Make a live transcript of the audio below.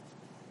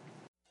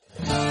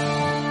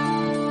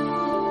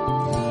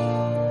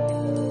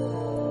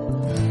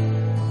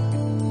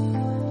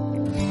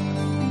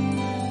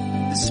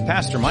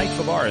Pastor Mike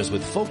Fabarez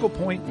with Focal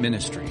Point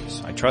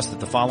Ministries. I trust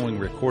that the following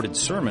recorded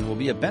sermon will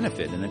be a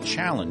benefit and a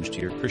challenge to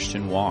your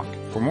Christian walk.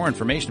 For more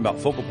information about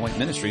Focal Point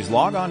Ministries,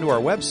 log on to our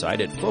website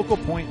at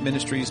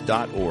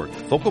focalpointministries.org,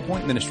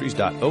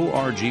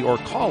 focalpointministries.org, or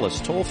call us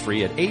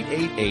toll-free at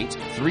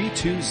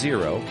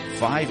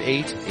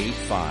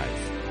 888-320-5885.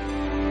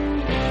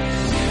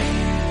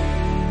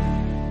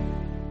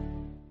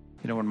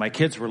 You know, when my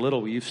kids were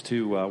little, we used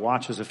to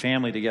watch as a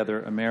family together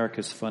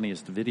America's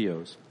Funniest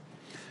Videos.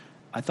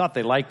 I thought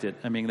they liked it.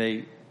 I mean,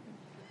 they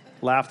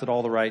laughed at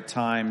all the right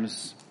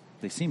times.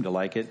 They seemed to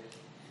like it.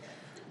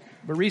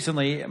 But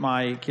recently,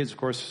 my kids, of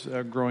course,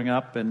 are growing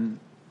up, and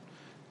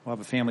we'll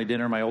have a family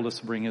dinner. My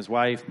oldest will bring his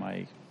wife.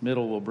 My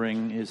middle will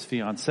bring his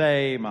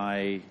fiancée.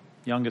 My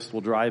youngest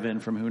will drive in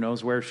from who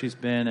knows where she's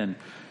been, and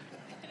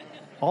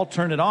I'll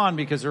turn it on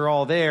because they're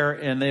all there,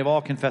 and they've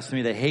all confessed to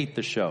me they hate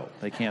the show.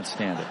 They can't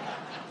stand it.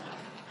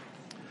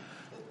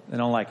 They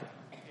don't like it.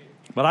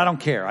 But I don't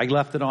care. I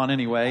left it on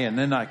anyway, and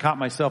then I caught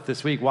myself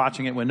this week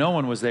watching it when no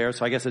one was there,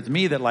 so I guess it's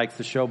me that likes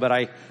the show.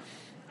 But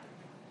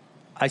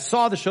I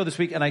saw the show this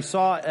week, and I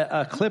saw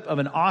a clip of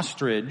an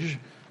ostrich,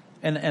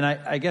 and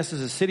I guess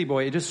as a city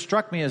boy, it just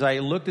struck me as I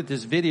looked at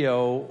this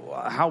video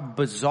how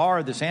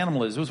bizarre this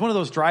animal is. It was one of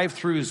those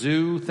drive-through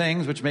zoo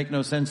things, which make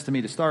no sense to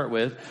me to start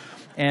with.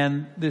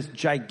 And this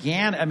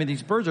gigantic, I mean,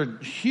 these birds are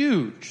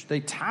huge. They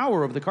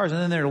tower over the cars,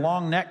 and then their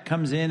long neck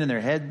comes in and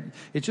their head,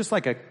 it's just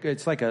like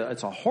it's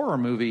a horror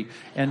movie.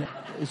 And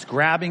it's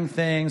grabbing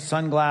things,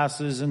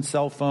 sunglasses and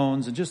cell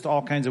phones, and just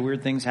all kinds of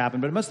weird things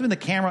happen. But it must have been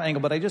the camera angle.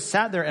 But I just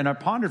sat there and I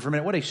pondered for a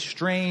minute what a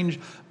strange,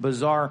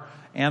 bizarre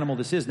animal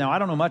this is. Now, I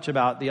don't know much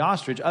about the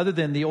ostrich other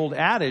than the old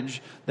adage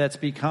that's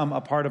become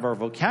a part of our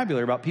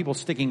vocabulary about people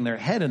sticking their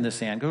head in the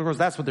sand, because of course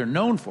that's what they're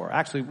known for. I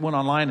actually went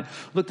online and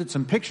looked at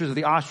some pictures of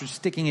the ostrich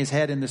sticking his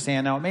head in the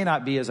sand. Now, it may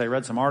not be, as I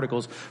read some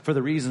articles, for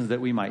the reasons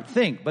that we might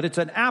think, but it's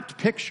an apt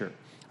picture.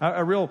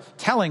 A real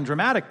telling,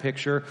 dramatic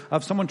picture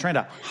of someone trying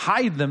to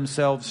hide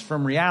themselves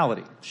from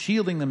reality,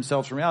 shielding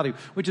themselves from reality,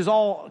 which is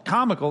all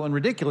comical and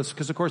ridiculous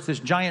because, of course, this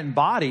giant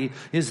body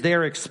is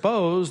there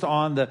exposed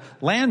on the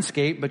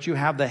landscape, but you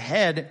have the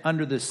head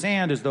under the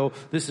sand as though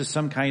this is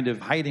some kind of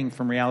hiding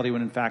from reality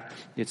when, in fact,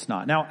 it's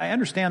not. Now, I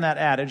understand that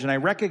adage, and I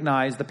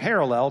recognize the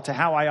parallel to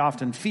how I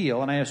often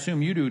feel, and I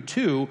assume you do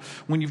too,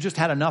 when you've just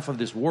had enough of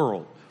this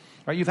world.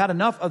 Right, you've had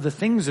enough of the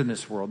things in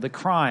this world, the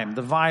crime,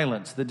 the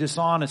violence, the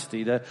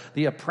dishonesty,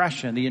 the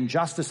oppression, the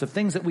injustice of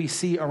things that we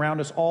see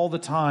around us all the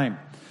time.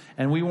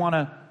 And we want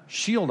to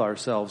shield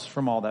ourselves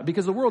from all that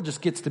because the world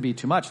just gets to be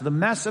too much. The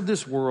mess of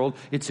this world,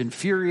 it's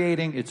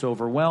infuriating, it's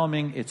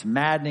overwhelming, it's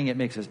maddening, it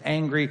makes us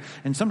angry,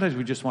 and sometimes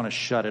we just want to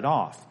shut it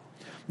off.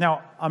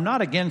 Now, I'm not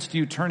against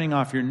you turning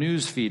off your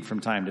news feed from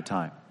time to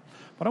time.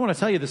 But I want to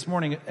tell you this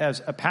morning,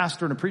 as a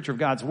pastor and a preacher of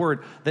God's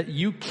Word, that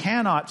you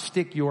cannot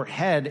stick your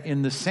head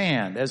in the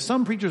sand, as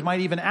some preachers might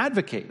even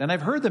advocate. And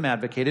I've heard them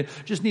advocate it.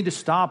 Just need to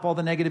stop all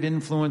the negative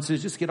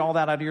influences. Just get all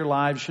that out of your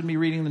lives. Shouldn't be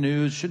reading the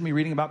news. Shouldn't be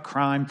reading about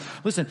crime.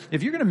 Listen,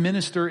 if you're going to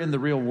minister in the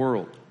real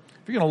world,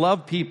 if you're going to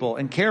love people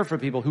and care for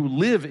people who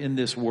live in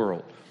this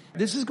world,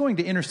 this is going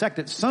to intersect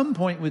at some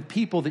point with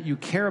people that you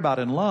care about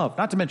and love,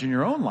 not to mention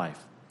your own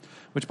life.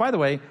 Which, by the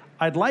way,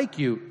 I'd like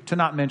you to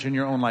not mention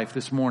your own life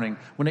this morning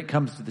when it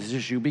comes to this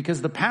issue,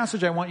 because the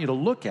passage I want you to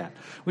look at,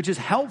 which is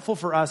helpful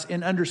for us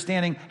in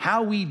understanding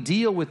how we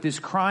deal with this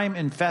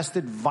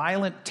crime-infested,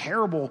 violent,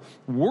 terrible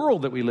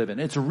world that we live in.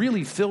 It's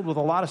really filled with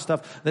a lot of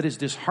stuff that is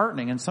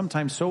disheartening and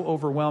sometimes so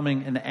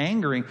overwhelming and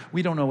angering,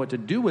 we don't know what to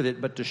do with it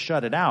but to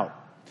shut it out.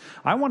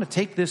 I want to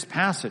take this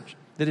passage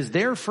that is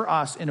there for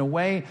us in a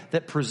way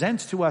that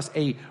presents to us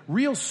a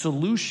real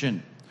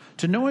solution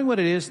to knowing what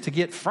it is to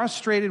get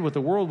frustrated with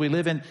the world we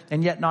live in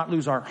and yet not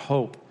lose our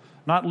hope,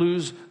 not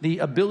lose the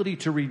ability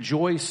to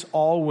rejoice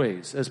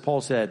always, as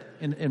Paul said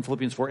in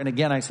Philippians 4. And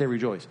again, I say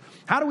rejoice.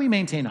 How do we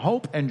maintain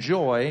hope and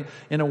joy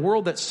in a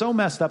world that's so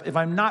messed up if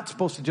I'm not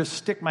supposed to just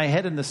stick my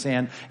head in the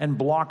sand and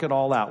block it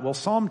all out? Well,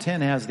 Psalm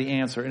 10 has the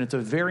answer, and it's a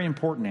very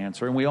important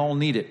answer, and we all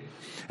need it.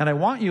 And I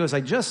want you, as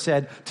I just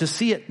said, to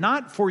see it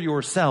not for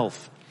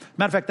yourself.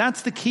 Matter of fact,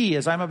 that's the key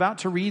as I'm about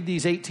to read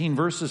these 18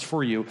 verses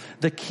for you.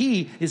 The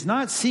key is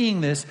not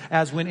seeing this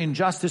as when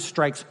injustice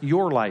strikes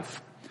your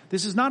life.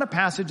 This is not a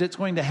passage that's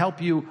going to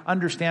help you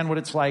understand what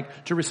it's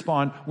like to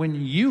respond when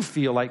you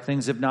feel like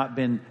things have not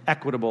been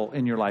equitable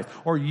in your life,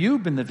 or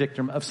you've been the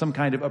victim of some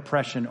kind of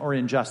oppression or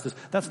injustice.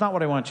 That's not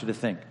what I want you to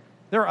think.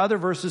 There are other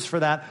verses for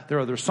that. There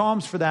are other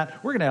psalms for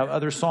that. We're going to have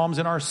other psalms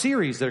in our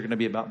series that are going to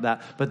be about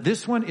that. But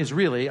this one is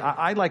really,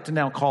 I like to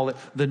now call it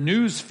the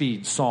news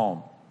feed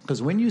psalm. Because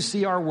when you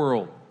see our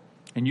world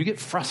and you get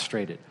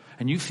frustrated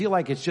and you feel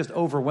like it's just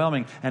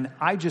overwhelming and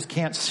I just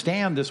can't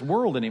stand this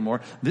world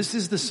anymore, this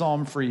is the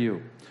psalm for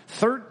you.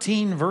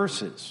 13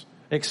 verses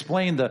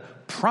explain the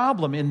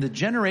problem in the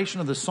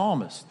generation of the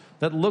psalmist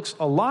that looks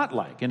a lot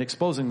like, in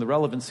exposing the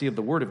relevancy of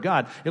the Word of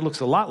God, it looks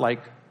a lot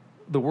like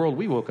the world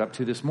we woke up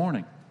to this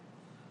morning.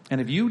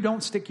 And if you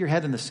don't stick your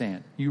head in the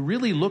sand, you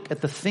really look at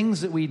the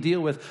things that we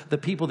deal with, the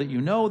people that you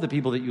know, the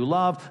people that you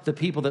love, the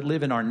people that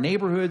live in our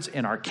neighborhoods,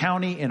 in our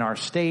county, in our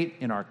state,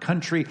 in our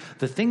country,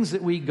 the things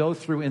that we go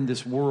through in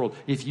this world,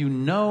 if you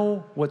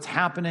know what's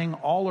happening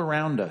all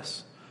around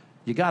us,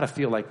 you got to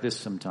feel like this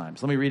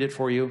sometimes. Let me read it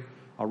for you.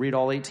 I'll read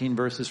all 18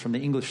 verses from the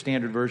English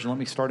Standard Version. Let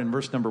me start in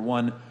verse number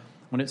 1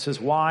 when it says,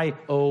 "Why,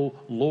 O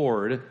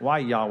Lord, why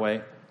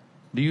Yahweh,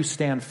 do you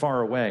stand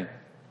far away?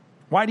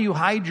 Why do you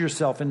hide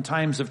yourself in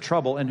times of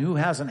trouble?" And who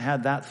hasn't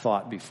had that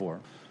thought before?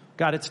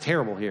 God, it's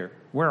terrible here.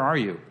 Where are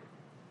you?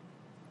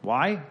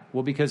 Why?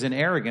 Well, because in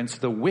arrogance,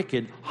 the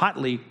wicked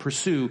hotly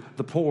pursue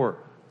the poor.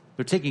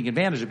 They're taking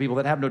advantage of people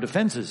that have no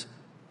defenses.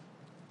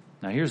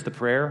 Now, here's the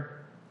prayer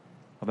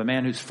of a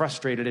man who's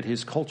frustrated at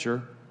his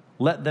culture.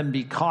 Let them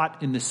be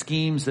caught in the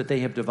schemes that they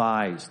have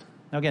devised.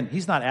 Now, again,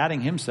 he's not adding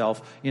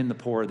himself in the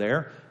poor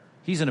there.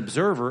 He's an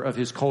observer of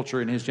his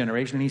culture and his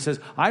generation, and he says,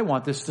 I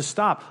want this to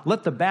stop.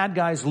 Let the bad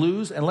guys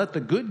lose and let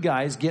the good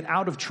guys get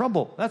out of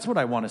trouble. That's what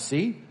I want to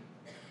see.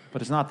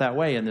 But it's not that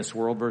way in this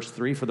world. Verse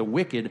 3, "For the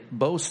wicked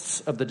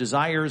boasts of the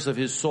desires of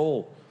his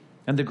soul,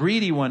 and the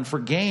greedy one for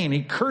gain,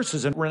 he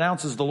curses and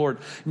renounces the Lord."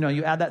 You know,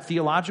 you add that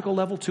theological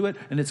level to it,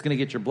 and it's going to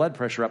get your blood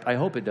pressure up. I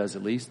hope it does,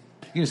 at least.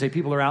 You can say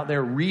people are out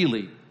there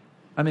really,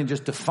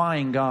 just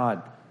defying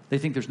God. They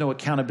think there's no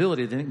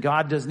accountability. They think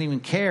God doesn't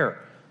even care.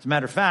 As a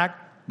matter of fact,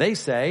 they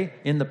say,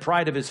 in the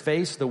pride of his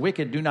face, the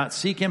wicked do not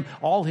seek him.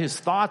 All his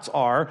thoughts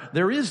are,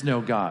 there is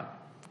no God.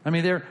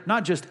 They're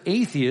not just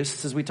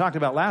atheists, as we talked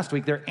about last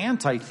week. They're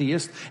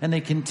anti-theists, and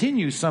they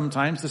continue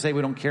sometimes to say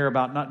we don't care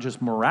about not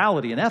just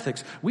morality and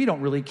ethics. We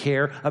don't really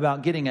care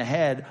about getting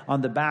ahead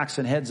on the backs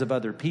and heads of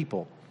other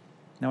people.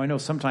 Now, I know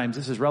sometimes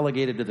this is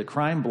relegated to the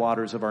crime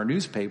blotters of our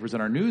newspapers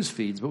and our news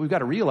feeds, but we've got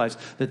to realize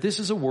that this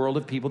is a world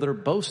of people that are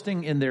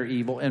boasting in their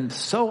evil, and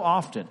so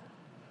often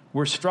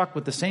we're struck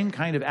with the same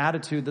kind of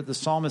attitude that the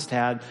psalmist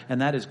had,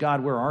 and that is,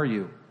 God, where are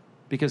you?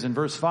 Because in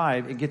verse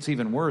 5, it gets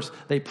even worse.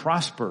 They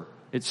prosper,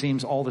 it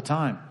seems, all the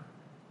time.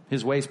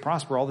 His ways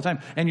prosper all the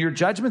time. And your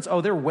judgments,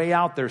 they're way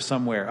out there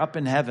somewhere, up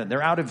in heaven.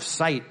 They're out of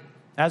sight.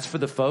 As for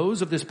the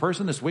foes of this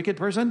person, this wicked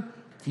person,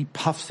 he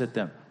puffs at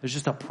them. There's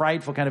just a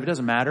prideful kind of, it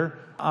doesn't matter.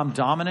 I'm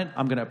dominant.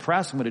 I'm going to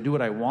oppress. I'm going to do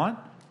what I want.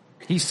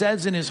 He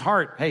says in his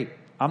heart, hey,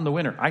 I'm the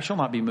winner. I shall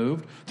not be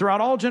moved. Throughout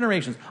all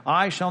generations,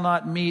 I shall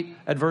not meet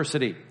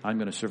adversity. I'm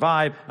going to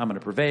survive. I'm going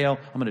to prevail.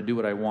 I'm going to do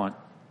what I want.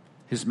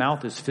 His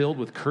mouth is filled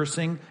with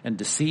cursing and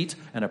deceit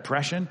and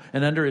oppression,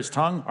 and under his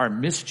tongue are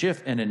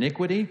mischief and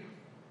iniquity.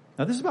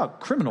 Now, this is about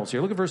criminals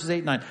here. Look at verses 8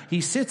 and 9.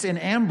 He sits in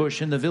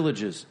ambush in the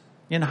villages.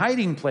 In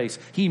hiding place,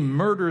 he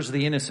murders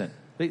the innocent.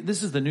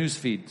 This is the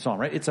newsfeed psalm,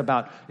 right? It's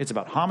about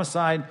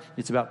homicide.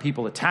 It's about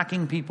people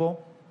attacking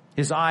people.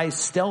 His eyes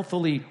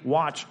stealthily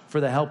watch for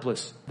the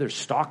helpless. They're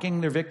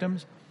stalking their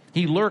victims.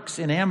 He lurks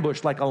in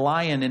ambush like a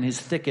lion in his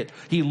thicket.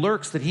 He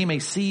lurks that he may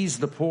seize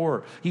the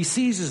poor. He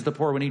seizes the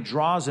poor when he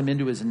draws them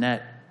into his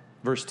net.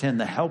 Verse 10,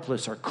 the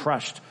helpless are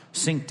crushed,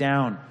 sink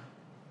down,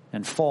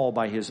 and fall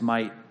by his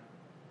might.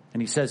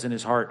 And he says in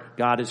his heart,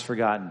 God is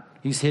forgotten.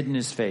 He's hidden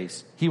his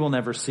face. He will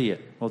never see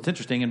it. Well, it's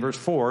interesting. In verse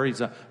 4,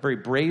 he's a very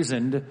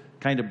brazened,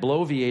 kind of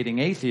bloviating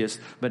atheist.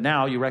 But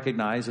now you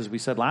recognize, as we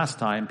said last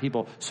time,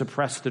 people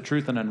suppress the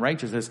truth and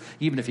unrighteousness.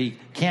 Even if he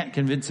can't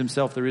convince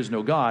himself there is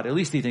no God, at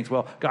least he thinks,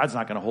 well, God's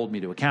not going to hold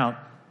me to account.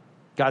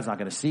 God's not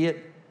going to see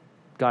it.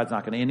 God's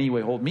not going to in any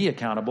way hold me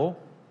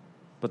accountable.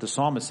 But the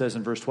psalmist says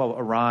in verse 12,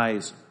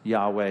 arise,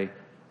 Yahweh.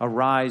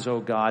 Arise, O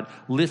God.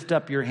 Lift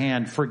up your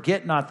hand.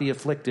 Forget not the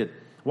afflicted.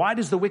 Why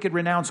does the wicked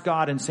renounce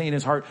God and say in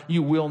his heart,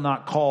 you will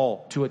not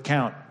call to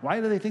account?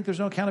 Why do they think there's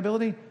no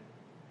accountability?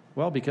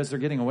 Well, because they're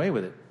getting away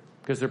with it.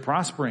 Because they're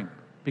prospering.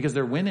 Because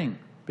they're winning.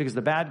 Because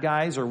the bad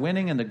guys are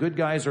winning and the good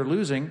guys are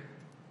losing.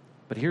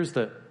 But here's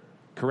the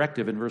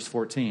corrective in verse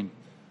 14.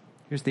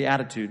 Here's the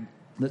attitude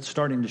that's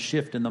starting to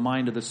shift in the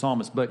mind of the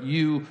psalmist. But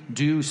you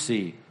do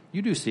see.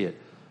 You do see it.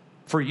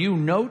 For you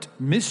note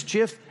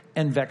mischief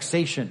and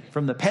vexation.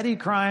 From the petty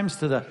crimes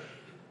to the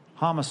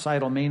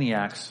homicidal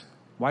maniacs.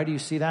 Why do you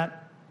see that?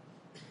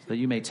 That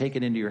you may take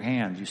it into your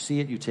hands. You see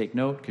it, you take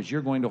note, because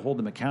you're going to hold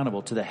them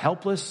accountable. To the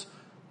helpless,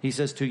 he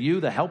says to you,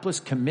 the helpless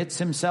commits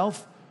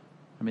himself.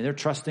 They're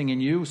trusting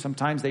in you.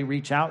 Sometimes they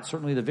reach out,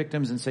 certainly the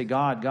victims, and say,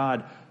 God,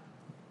 God.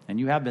 And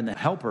you have been the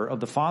helper of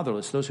the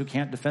fatherless, those who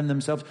can't defend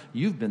themselves.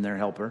 You've been their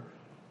helper.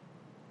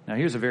 Now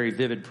here's a very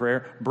vivid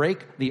prayer.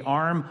 Break the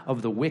arm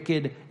of the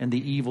wicked and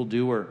the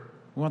evildoer.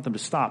 We want them to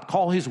stop.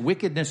 Call his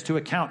wickedness to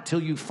account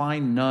till you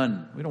find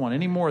none. We don't want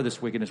any more of this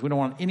wickedness. We don't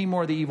want any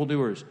more of the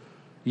evildoers.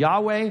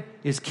 Yahweh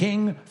is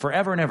king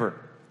forever and ever.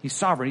 He's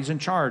sovereign. He's in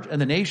charge. And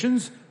the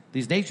nations,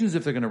 these nations,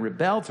 if they're going to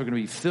rebel, if they're going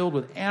to be filled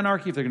with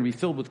anarchy, if they're going to be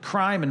filled with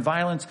crime and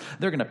violence,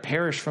 they're going to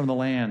perish from the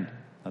land.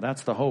 Now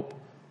that's the hope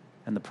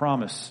and the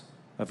promise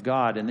of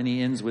God. And then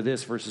he ends with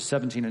this, verses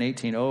 17 and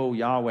 18. Oh,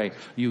 Yahweh,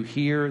 you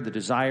hear the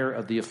desire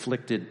of the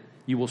afflicted.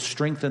 You will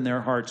strengthen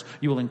their hearts.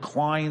 You will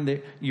incline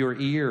your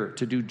ear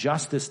to do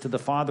justice to the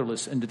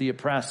fatherless and to the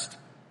oppressed,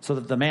 so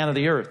that the man of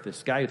the earth,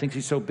 this guy who thinks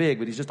he's so big,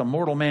 but he's just a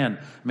mortal man,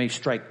 may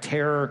strike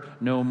terror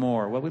no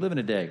more. Well, we live in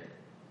a day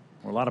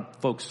where a lot of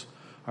folks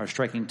are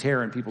striking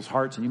terror in people's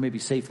hearts, and you may be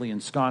safely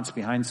ensconced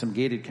behind some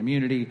gated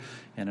community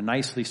in a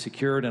nicely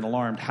secured and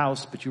alarmed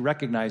house. But you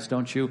recognize,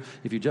 don't you,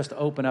 if you just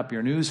open up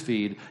your news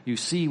feed, you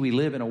see we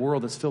live in a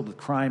world that's filled with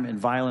crime and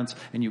violence,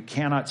 and you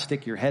cannot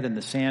stick your head in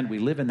the sand. We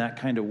live in that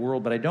kind of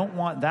world, but I don't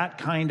want that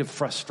kind of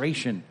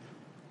frustration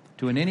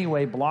to in any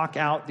way block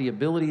out the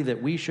ability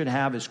that we should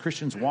have as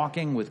Christians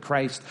walking with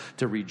Christ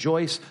to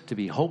rejoice, to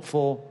be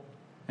hopeful,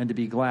 and to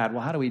be glad.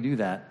 Well, how do we do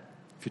that?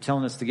 If you're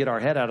telling us to get our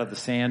head out of the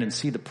sand and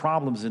see the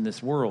problems in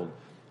this world,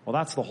 well,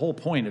 that's the whole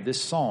point of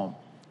this psalm.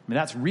 I mean,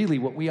 that's really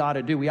what we ought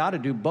to do. We ought to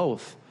do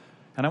both.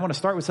 And I want to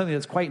start with something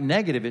that's quite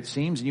negative, it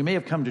seems. And you may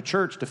have come to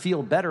church to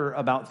feel better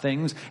about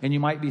things, and you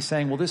might be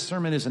saying, well, this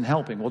sermon isn't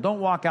helping. Well, don't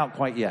walk out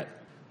quite yet.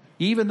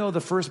 Even though the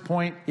first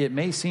point, it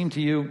may seem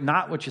to you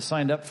not what you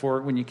signed up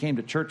for when you came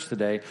to church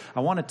today,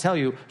 I want to tell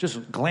you,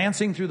 just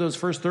glancing through those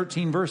first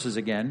 13 verses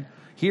again,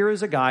 here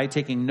is a guy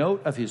taking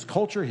note of his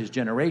culture, his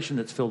generation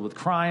that's filled with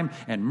crime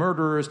and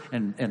murderers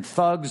and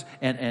thugs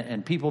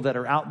and people that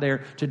are out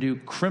there to do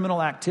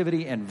criminal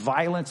activity and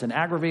violence and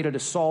aggravated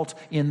assault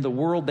in the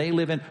world they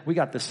live in. We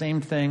got the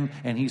same thing,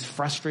 and he's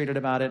frustrated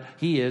about it.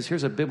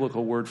 Here's a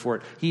biblical word for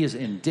it, he is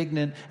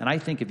indignant. And I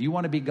think if you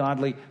want to be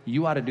godly,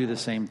 you ought to do the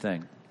same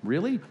thing.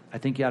 Really? I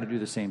think you ought to do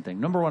the same thing.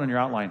 Number one on your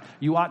outline,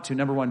 you ought to,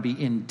 number one,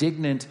 be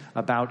indignant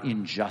about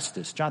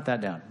injustice. Jot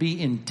that down.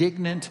 Be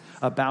indignant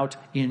about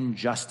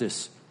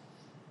injustice.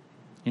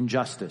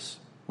 Injustice.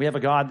 We have a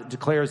God that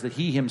declares that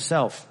he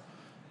himself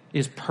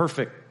is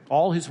perfect.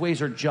 All his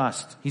ways are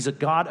just. He's a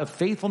God of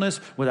faithfulness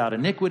without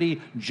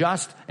iniquity.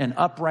 Just and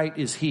upright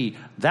is he.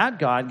 That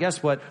God,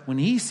 guess what? When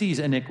he sees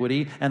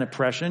iniquity and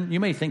oppression,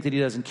 you may think that he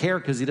doesn't care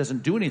because he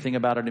doesn't do anything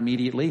about it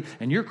immediately.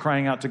 And you're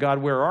crying out to God,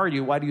 where are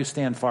you? Why do you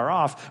stand far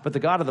off? But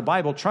the God of the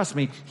Bible, trust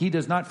me, he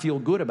does not feel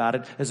good about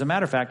it. As a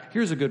matter of fact,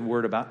 here's a good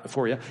word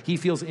for you. He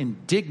feels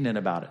indignant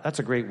about it. That's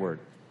a great word.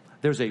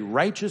 There's a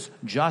righteous,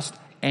 just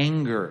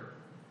anger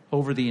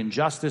over the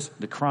injustice,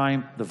 the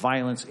crime, the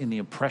violence, and the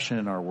oppression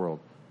in our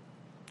world.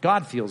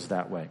 God feels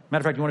that way.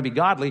 Matter of fact, you want to be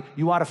godly,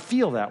 you ought to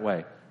feel that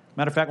way.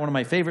 Matter of fact, one of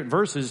my favorite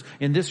verses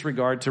in this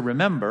regard to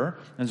remember,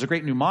 and there's a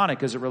great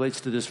mnemonic as it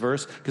relates to this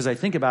verse, because I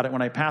think about it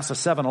when I pass a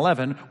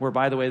 7-Eleven, where,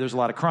 by the way, there's a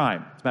lot of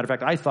crime. As a matter of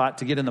fact, I thought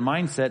to get in the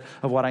mindset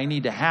of what I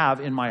need to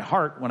have in my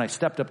heart when I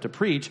stepped up to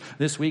preach,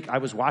 this week I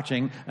was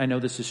watching, I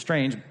know this is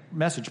strange,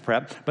 message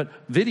prep, but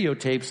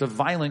videotapes of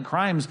violent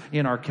crimes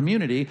in our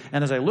community,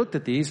 and as I looked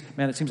at these,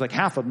 man, it seems like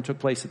half of them took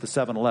place at the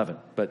 7-Eleven.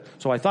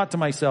 So I thought to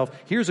myself,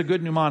 here's a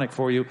good mnemonic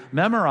for you.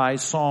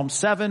 Memorize Psalm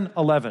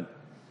 7:11.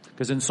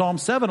 Because in Psalm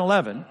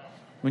 7:11,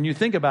 when you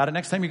think about it,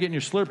 next time you're getting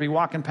your Slurpee,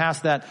 walking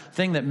past that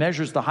thing that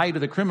measures the height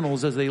of the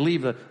criminals as they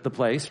leave the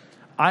place,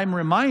 I'm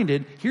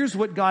reminded, here's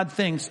what God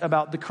thinks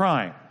about the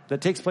crime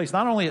that takes place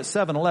not only at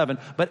 7-Eleven,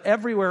 but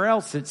everywhere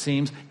else, it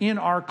seems, in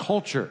our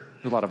culture.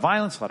 There's a lot of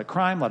violence, a lot of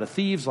crime, a lot of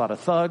thieves, a lot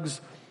of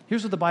thugs.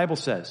 Here's what the Bible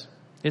says.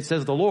 It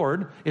says the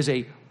Lord is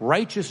a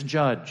righteous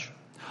judge,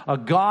 a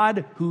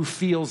God who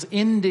feels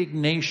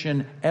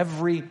indignation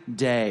every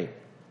day.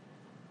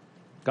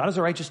 God is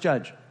a righteous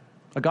judge.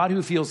 A God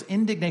who feels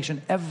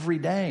indignation every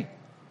day.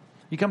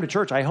 You come to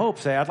church, I hope,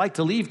 say, I'd like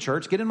to leave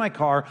church, get in my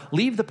car,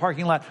 leave the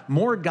parking lot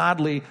more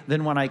godly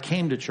than when I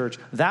came to church.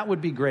 That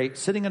would be great,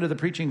 sitting under the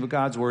preaching of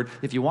God's word.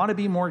 If you want to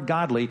be more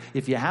godly,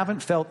 if you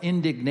haven't felt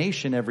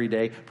indignation every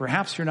day,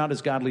 perhaps you're not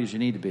as godly as you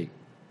need to be.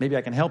 Maybe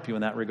I can help you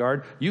in that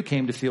regard. You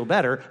came to feel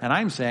better, and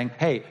I'm saying,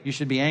 hey, you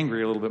should be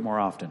angry a little bit more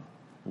often.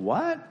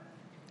 What?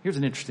 Here's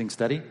an interesting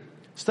study.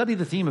 Study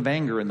the theme of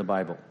anger in the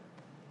Bible.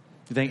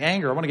 You think,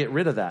 anger, I want to get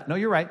rid of that. No,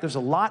 you're right. There's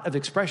a lot of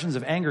expressions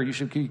of anger you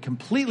should be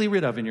completely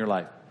rid of in your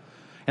life.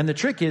 And the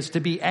trick is to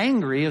be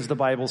angry, as the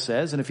Bible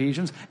says in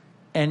Ephesians,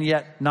 and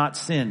yet not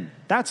sin.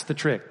 That's the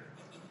trick.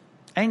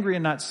 Angry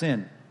and not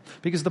sin.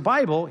 Because the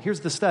Bible, here's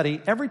the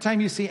study, every time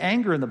you see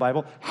anger in the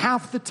Bible,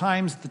 half the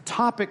times the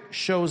topic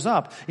shows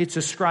up. It's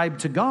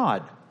ascribed to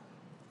God.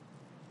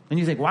 And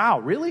you think, wow,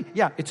 really?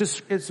 Yeah, it's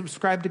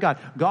ascribed to God.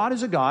 God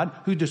is a God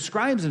who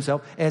describes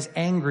himself as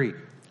angry,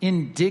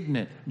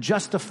 indignant,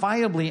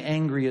 justifiably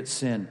angry at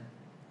sin.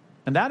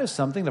 And that is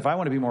something that if I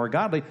want to be more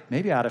godly,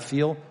 maybe I ought to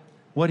feel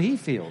what he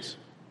feels.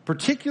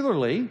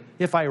 Particularly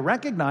if I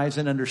recognize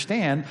and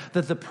understand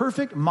that the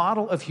perfect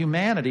model of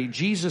humanity,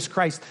 Jesus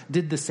Christ,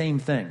 did the same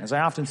thing. As I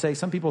often say,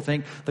 some people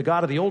think the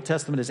God of the Old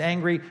Testament is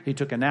angry. He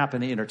took a nap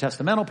in the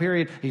intertestamental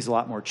period. He's a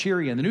lot more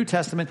cheery in the New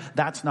Testament.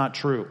 That's not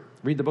true.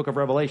 Read the book of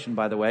Revelation,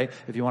 by the way,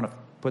 if you want to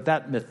put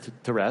that myth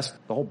to rest.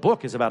 The whole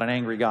book is about an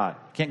angry God.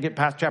 Can't get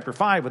past chapter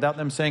 5 without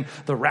them saying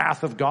the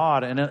wrath of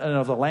God and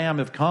of the Lamb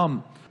have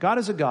come. God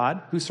is a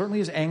God who certainly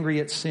is angry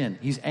at sin.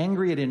 He's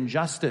angry at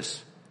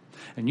injustice.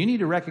 And you need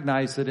to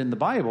recognize that in the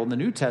Bible, in the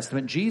New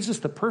Testament, Jesus,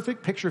 the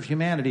perfect picture of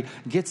humanity,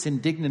 gets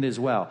indignant as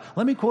well.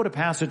 Let me quote a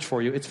passage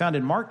for you. It's found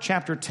in Mark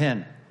chapter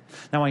 10.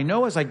 Now, I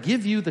know as I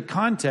give you the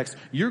context,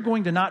 you're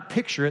going to not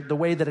picture it the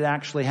way that it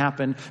actually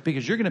happened,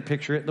 because you're going to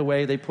picture it the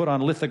way they put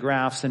on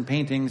lithographs and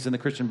paintings in the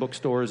Christian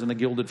bookstores and the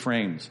gilded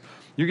frames.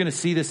 You're going to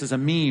see this as a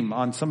meme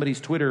on somebody's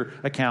Twitter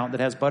account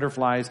that has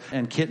butterflies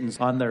and kittens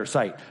on their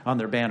site, on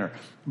their banner.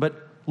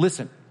 But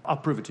listen, I'll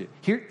prove it to you.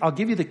 Here, I'll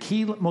give you the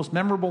key, most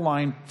memorable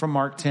line from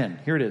Mark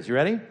 10. Here it is. You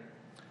ready?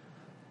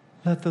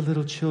 Let the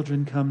little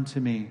children come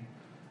to me.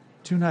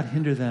 Do not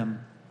hinder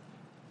them,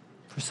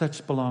 for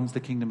such belongs the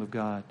kingdom of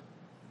God.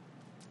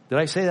 Did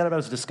I say that about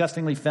as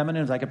disgustingly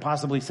feminine as I could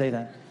possibly say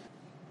that?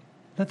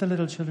 Let the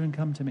little children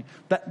come to me.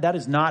 That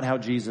is not how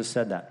Jesus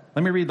said that.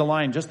 Let me read the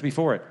line just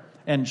before it.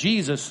 And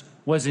Jesus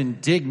was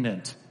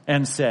indignant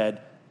and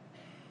said,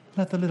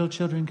 let the little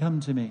children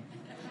come to me.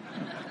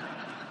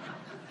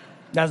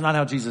 That's not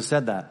how Jesus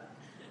said that.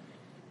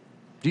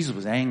 Jesus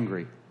was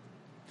angry.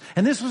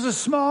 And this was a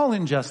small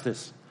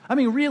injustice. I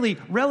mean, really,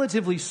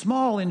 relatively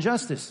small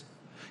injustice.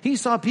 He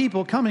saw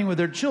people coming with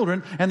their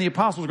children, and the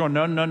apostles going,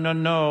 no, no, no,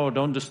 no,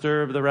 don't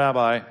disturb the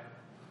rabbi.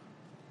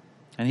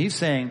 And he's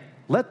saying,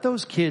 let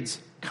those kids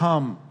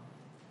come.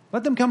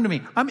 Let them come to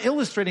me. I'm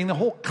illustrating the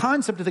whole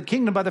concept of the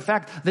kingdom by the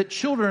fact that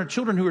children are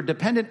children who are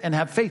dependent and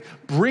have faith.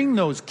 Bring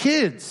those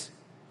kids.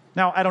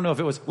 Now, I don't know if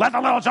it was, let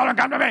the little children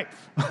come to me.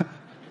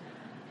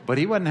 But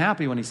he wasn't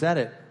happy when he said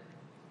it.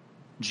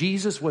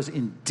 Jesus was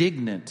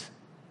indignant.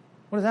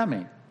 What does that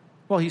mean?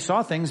 Well, he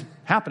saw things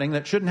happening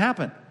that shouldn't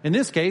happen. In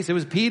this case, it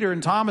was Peter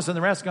and Thomas and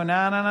the rest going,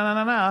 no, no, no,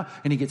 no, no,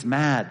 and he gets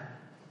mad.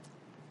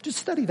 Just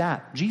study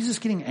that. Jesus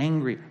getting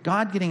angry.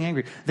 God getting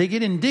angry. They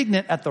get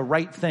indignant at the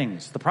right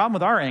things. The problem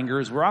with our anger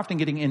is we're often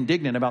getting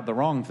indignant about the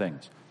wrong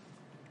things.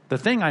 The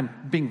thing I'm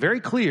being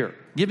very clear,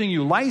 giving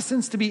you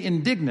license to be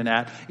indignant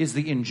at, is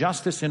the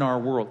injustice in our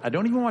world. I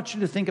don't even want you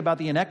to think about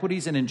the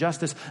inequities and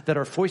injustice that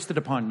are foisted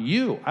upon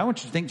you. I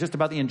want you to think just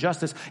about the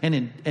injustice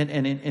and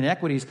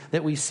inequities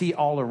that we see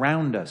all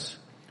around us.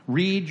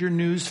 Read your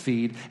news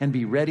feed and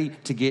be ready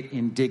to get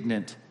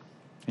indignant.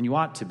 And you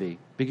ought to be,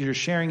 because you're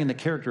sharing in the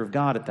character of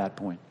God at that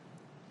point.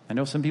 I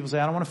know some people say,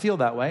 I don't want to feel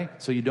that way,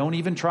 so you don't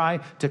even try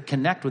to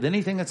connect with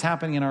anything that's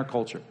happening in our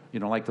culture.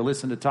 You don't like to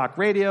listen to talk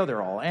radio.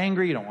 They're all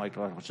angry. You don't like to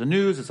watch the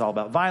news. It's all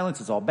about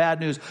violence. It's all bad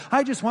news.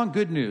 I just want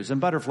good news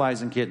and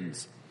butterflies and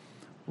kittens.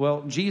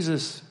 Well,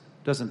 Jesus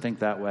doesn't think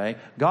that way.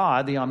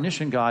 God, the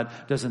omniscient God,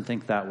 doesn't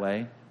think that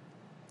way.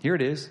 Here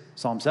it is,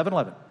 Psalm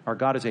 7:11. Our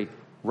God is a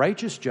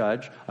righteous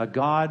judge, a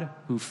God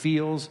who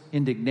feels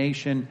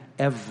indignation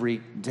every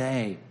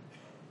day.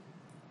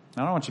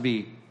 I don't want you to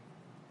be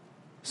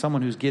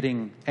someone who's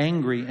getting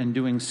angry and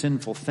doing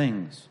sinful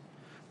things.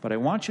 But I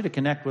want you to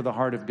connect with the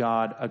heart of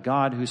God, a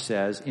God who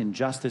says,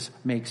 injustice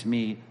makes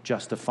me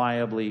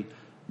justifiably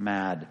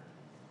mad.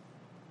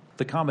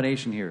 The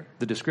combination here,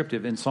 the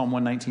descriptive in Psalm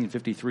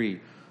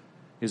 119:53,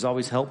 is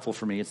always helpful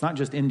for me. It's not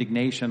just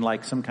indignation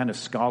like some kind of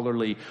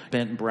scholarly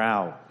bent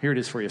brow. Here it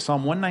is for you.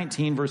 Psalm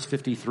 119 verse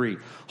 53.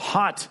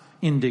 Hot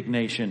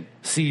indignation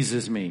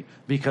seizes me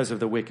because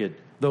of the wicked,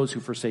 those who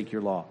forsake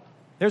your law.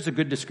 There's a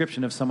good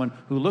description of someone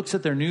who looks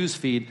at their news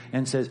feed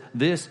and says,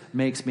 this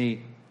makes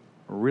me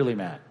really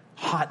mad.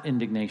 Hot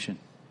indignation.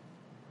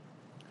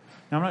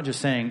 Now, I'm not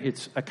just saying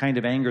it's a kind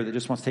of anger that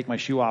just wants to take my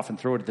shoe off and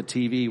throw it at the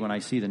TV when I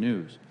see the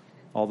news,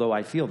 although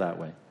I feel that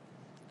way.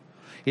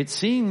 It's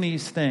seeing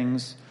these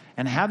things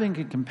and having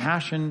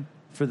compassion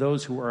for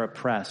those who are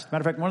oppressed.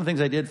 Matter of fact, one of the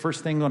things I did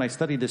first thing when I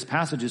studied this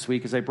passage this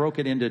week is I broke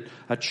it into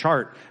a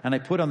chart, and I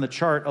put on the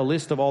chart a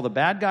list of all the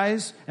bad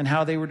guys and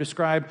how they were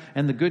described,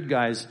 and the good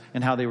guys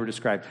and how they were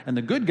described. And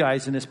the good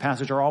guys in this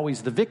passage are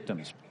always the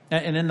victims.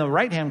 And in the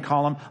right-hand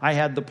column, I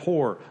had the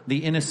poor,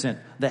 the innocent,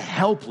 the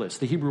helpless.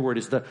 The Hebrew word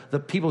is the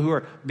people who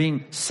are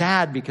being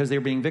sad because they're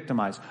being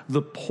victimized.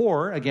 The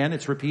poor, again,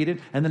 it's repeated,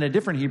 and then a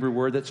different Hebrew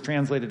word that's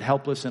translated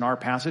helpless in our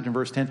passage in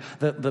verse 10,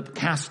 the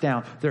cast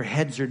down, their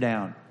heads are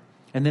down.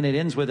 And then it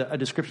ends with a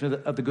description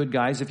of the good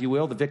guys, if you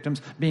will, the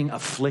victims being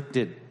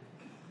afflicted.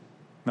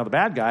 Now the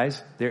bad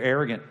guys, they're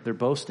arrogant, they're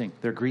boasting,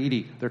 they're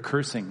greedy, they're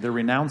cursing, they're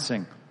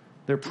renouncing,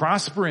 they're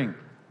prospering,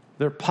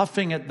 they're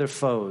puffing at their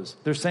foes.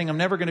 They're saying, I'm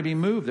never going to be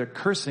moved. They're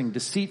cursing,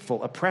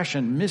 deceitful,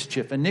 oppression,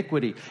 mischief,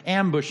 iniquity,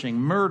 ambushing,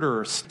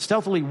 murder,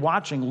 stealthily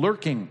watching,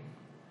 lurking,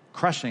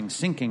 crushing,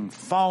 sinking,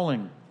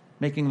 falling,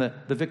 making the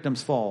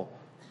victims fall,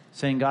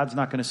 saying God's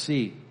not going to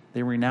see.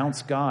 They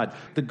renounce God.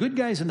 The good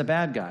guys and the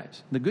bad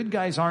guys. The good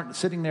guys aren't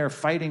sitting there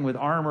fighting with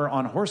armor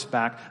on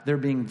horseback. They're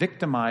being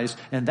victimized.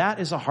 And that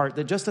is a heart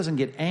that just doesn't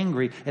get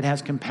angry. It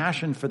has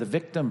compassion for the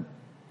victim.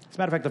 As a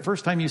matter of fact, the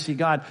first time you see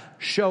God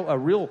show a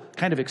real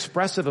kind of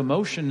expressive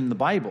emotion in the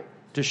Bible,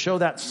 to show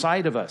that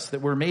side of us,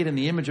 that we're made in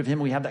the image of Him,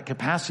 we have that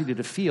capacity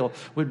to feel,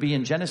 would be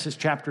in Genesis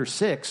chapter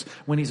 6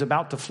 when He's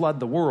about to flood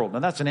the world. Now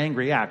that's an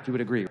angry act, you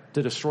would agree.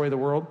 To destroy the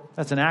world,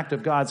 that's an act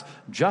of God's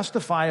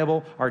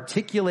justifiable,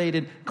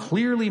 articulated,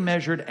 clearly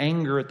measured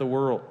anger at the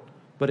world.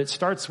 But it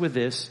starts with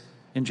this.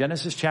 In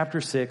Genesis chapter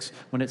 6,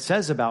 when it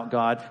says about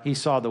God, He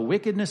saw the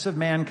wickedness of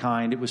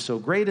mankind. It was so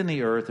great in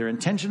the earth. Their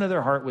intention of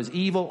their heart was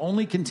evil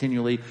only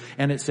continually.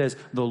 And it says,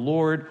 the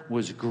Lord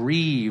was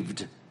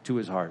grieved to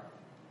His heart.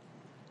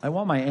 I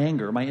want my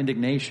anger, my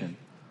indignation,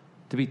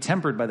 to be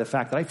tempered by the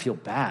fact that I feel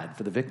bad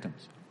for the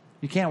victims.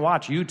 You can't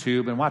watch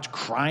YouTube and watch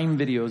crime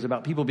videos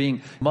about people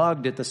being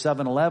mugged at the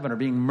 7-Eleven or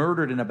being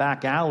murdered in a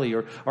back alley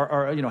or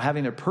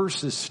having their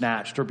purses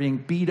snatched or being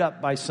beat up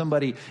by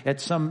somebody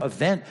at some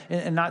event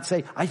and not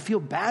say, I feel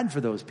bad for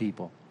those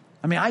people.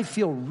 I mean, I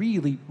feel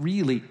really,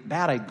 really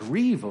bad. I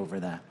grieve over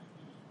that.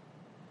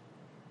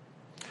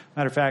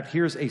 Matter of fact,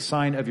 here's a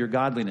sign of your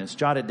godliness.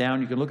 Jot it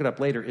down. You can look it up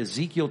later.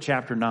 Ezekiel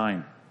chapter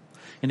 9.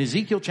 In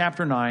Ezekiel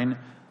chapter 9,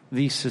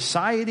 the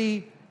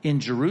society in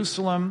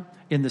Jerusalem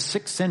in the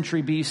 6th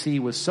century BC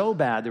was so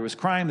bad. There was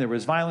crime, there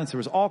was violence, there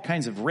was all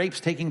kinds of rapes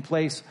taking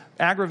place,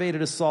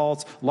 aggravated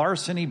assaults,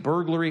 larceny,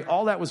 burglary,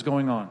 all that was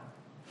going on.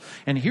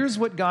 And here's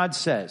what God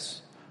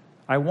says.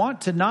 I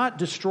want to not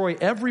destroy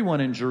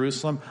everyone in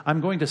Jerusalem. I'm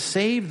going to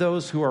save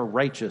those who are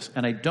righteous,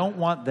 and I don't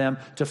want them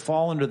to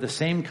fall under the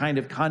same kind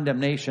of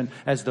condemnation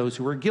as those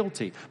who are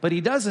guilty. But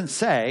he doesn't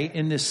say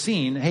in this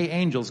scene, hey,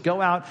 angels,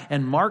 go out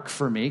and mark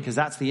for me, because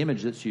that's the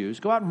image that's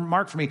used. Go out and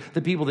mark for me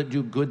the people that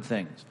do good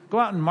things. Go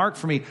out and mark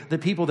for me the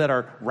people that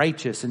are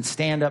righteous and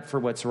stand up for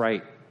what's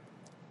right.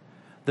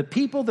 The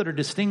people that are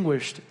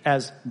distinguished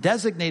as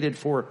designated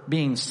for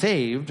being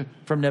saved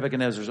from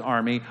Nebuchadnezzar's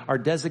army are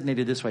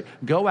designated this way.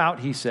 Go out,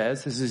 he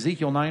says, this is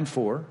Ezekiel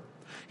 9:4.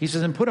 He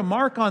says, and put a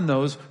mark on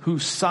those who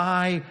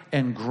sigh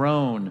and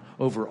groan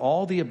over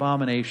all the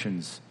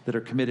abominations that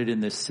are committed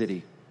in this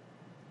city.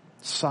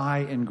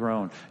 Sigh and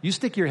groan. You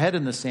stick your head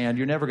in the sand,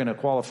 you're never going to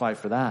qualify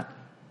for that.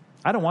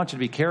 I don't want you to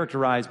be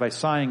characterized by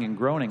sighing and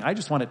groaning. I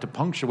just want it to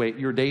punctuate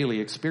your daily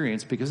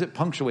experience because it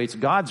punctuates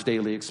God's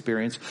daily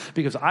experience,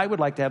 because I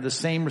would like to have the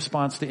same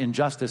response to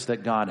injustice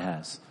that God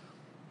has.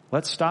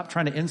 Let's stop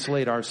trying to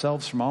insulate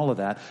ourselves from all of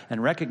that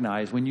and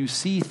recognize when you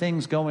see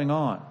things going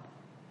on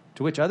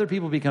to which other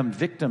people become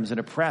victims and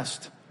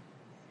oppressed,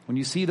 when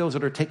you see those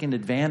that are taken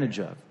advantage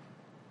of,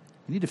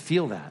 you need to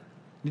feel that.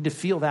 You need to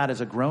feel that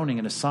as a groaning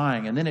and a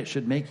sighing, and then it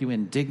should make you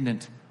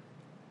indignant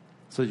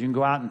so that you can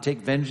go out and take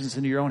vengeance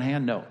into your own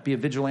hand. No, be a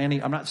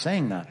vigilante. I'm not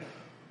saying that.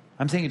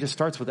 I'm saying it just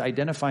starts with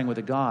identifying with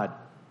a God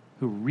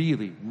who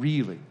really,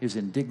 really is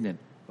indignant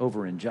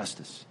over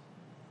injustice.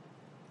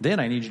 Then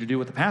I need you to do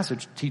what the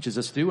passage teaches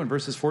us to do in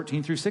verses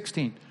 14 through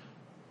 16.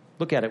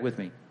 Look at it with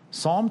me.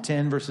 Psalm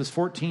 10, verses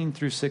 14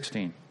 through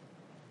 16.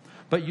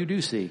 But you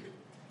do see.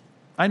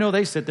 I know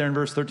they sit there in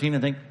verse 13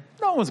 and think,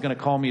 no one's going to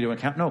call me to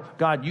account. No,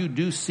 God, you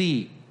do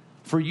see.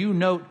 For you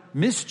note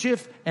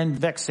mischief and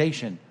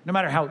vexation, no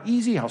matter how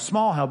easy, how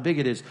small, how big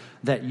it is,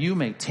 that you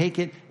may take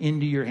it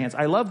into your hands.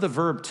 I love the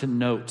verb to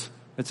note.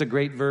 It's a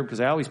great verb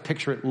because I always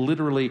picture it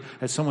literally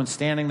as someone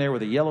standing there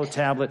with a yellow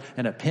tablet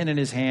and a pen in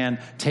his hand,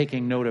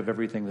 taking note of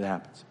everything that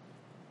happens.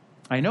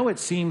 I know it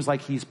seems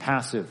like he's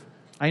passive.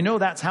 I know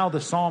that's how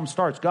the psalm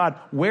starts. God,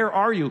 where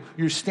are you?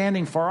 You're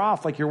standing far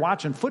off like you're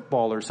watching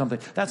football or something.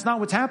 That's not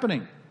what's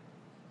happening.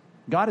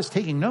 God is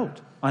taking note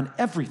on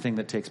everything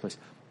that takes place.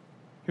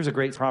 Here's a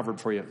great proverb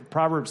for you.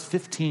 Proverbs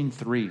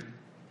 15:3.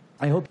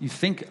 I hope you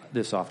think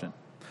this often.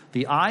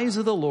 The eyes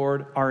of the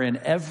Lord are in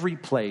every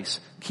place,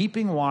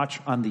 keeping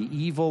watch on the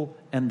evil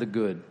and the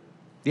good.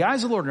 The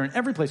eyes of the Lord are in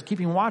every place,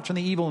 keeping watch on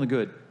the evil and the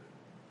good.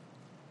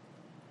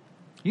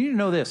 You need to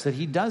know this, that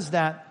he does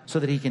that so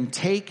that he can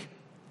take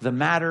the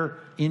matter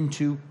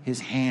into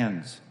his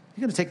hands.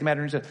 He's going to take the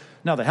matter into his hands.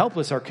 Now, the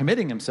helpless are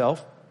committing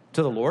himself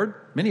to the Lord.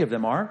 Many of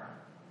them are.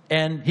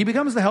 And he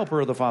becomes the helper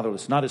of the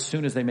fatherless, not as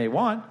soon as they may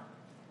want.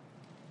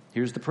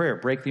 Here's the prayer.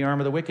 Break the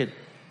arm of the wicked.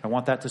 I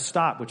want that to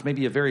stop, which may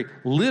be a very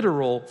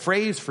literal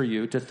phrase for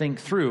you to think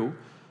through.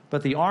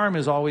 But the arm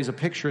is always a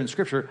picture in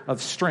Scripture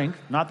of strength.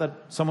 Not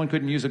that someone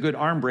couldn't use a good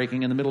arm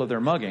breaking in the middle of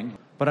their mugging.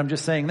 But I'm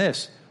just saying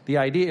this. The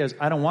idea is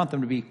I don't want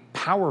them to be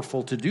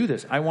powerful to do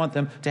this. I want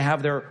them to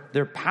have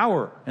their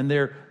power and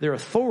their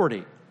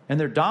authority and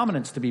their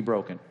dominance to be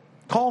broken.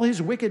 Call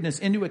his wickedness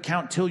into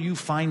account till you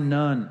find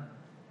none.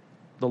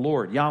 The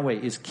Lord, Yahweh,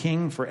 is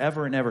king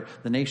forever and ever.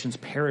 The nations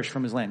perish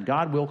from his land.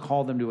 God will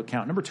call them to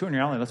account. Number 2 in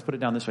your outline, let's put it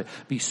down this way.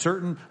 Be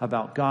certain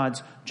about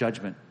God's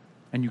judgment.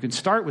 And you can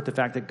start with the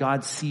fact that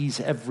God sees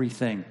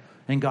everything.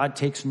 And God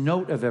takes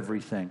note of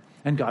everything.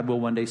 And God will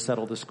one day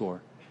settle the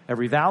score.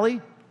 Every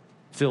valley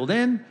filled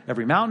in.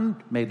 Every mountain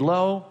made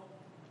low.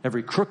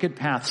 Every crooked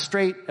path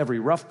straight. Every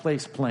rough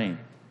place plain.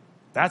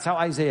 That's how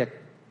Isaiah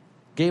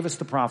gave us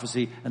the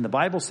prophecy. And the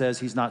Bible says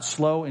he's not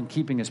slow in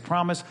keeping his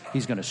promise.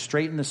 He's going to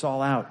straighten this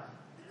all out.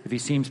 If he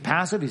seems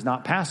passive, he's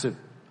not passive.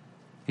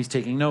 He's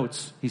taking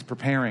notes. He's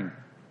preparing.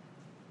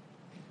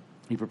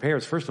 He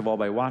prepares, first of all,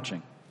 by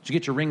watching. Did you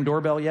get your Ring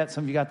doorbell yet?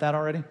 Some of you got that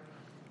already?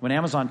 When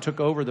Amazon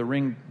took over the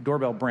Ring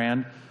doorbell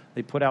brand,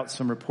 they put out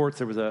some reports.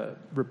 There was a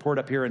report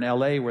up here in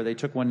L.A. where they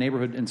took one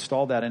neighborhood,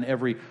 installed that in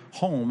every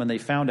home, and they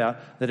found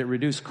out that it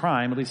reduced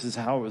crime, at least this is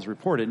how it was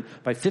reported,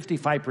 by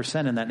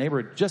 55% in that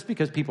neighborhood, just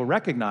because people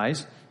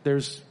recognize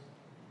there's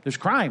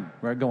crime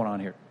going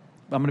on here.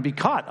 I'm going to be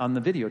caught on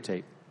the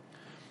videotape.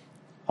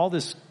 All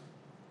this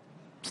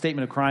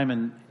statement of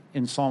crime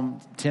in Psalm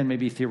 10 may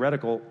be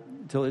theoretical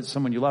until it's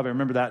someone you love. I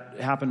remember that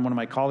happened. One of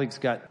my colleagues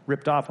got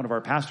ripped off. One of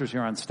our pastors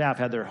here on staff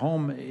had their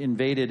home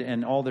invaded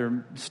and all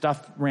their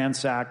stuff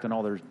ransacked and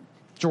all their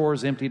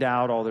drawers emptied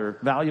out, all their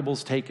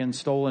valuables taken,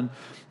 stolen.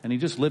 And he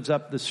just lives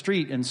up the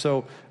street. And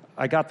so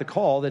I got the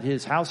call that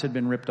his house had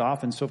been ripped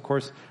off. And so, of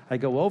course, I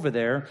go over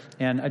there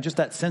and just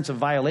that sense of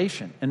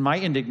violation and my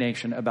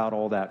indignation about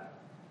all that.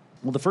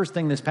 Well, the first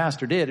thing this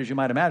pastor did, as you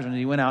might imagine,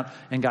 he went out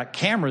and got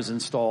cameras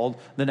installed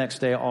the next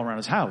day all around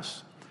his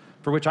house.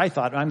 For which I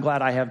thought, I'm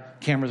glad I have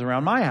cameras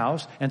around my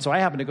house. And so I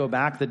happened to go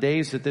back the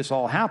days that this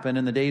all happened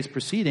and the days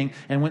preceding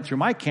and went through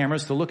my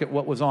cameras to look at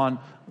what was on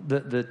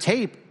the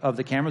tape of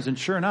the cameras. And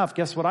sure enough,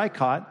 guess what I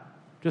caught?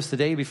 Just the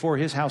day before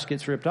his house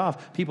gets ripped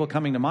off, people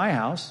coming to my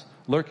house,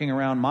 lurking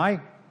around my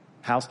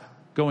house,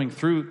 going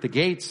through the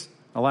gates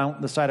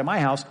along the side of my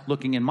house,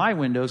 looking in my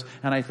windows.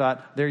 And I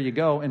thought, there you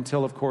go,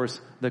 until, of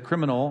course, the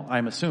criminal,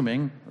 I'm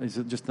assuming, is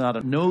just not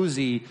a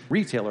nosy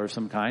retailer of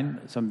some kind,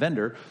 some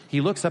vendor.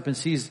 He looks up and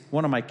sees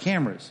one of my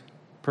cameras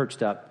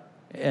perched up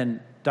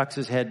and ducks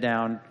his head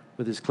down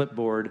with his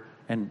clipboard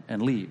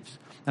and leaves.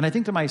 And I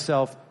think to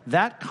myself,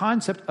 that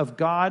concept of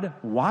God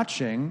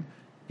watching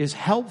is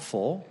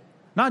helpful,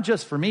 not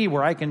just for me,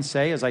 where I can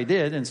say, as I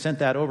did, and sent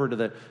that over to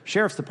the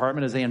sheriff's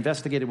department as they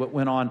investigated what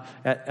went on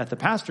at the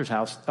pastor's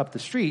house up the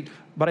street.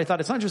 But I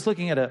thought it's not just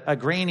looking at a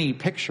grainy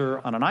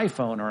picture on an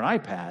iPhone or an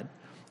iPad.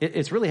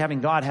 It's really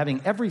having God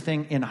having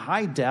everything in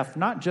high def,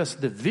 not just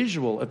the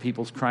visual of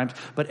people's crimes,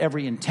 but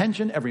every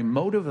intention, every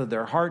motive of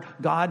their heart.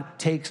 God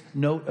takes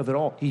note of it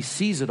all. He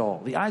sees it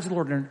all. The eyes of the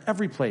Lord are in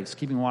every place,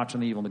 keeping watch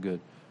on the evil and the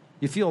good.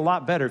 You feel a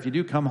lot better if you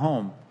do come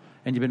home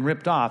and you've been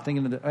ripped off,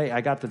 thinking, hey,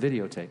 I got the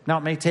videotape. Now,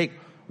 it may take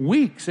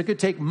weeks. It could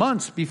take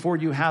months before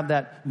you have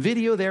that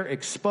video there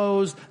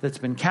exposed that's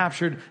been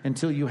captured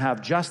until you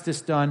have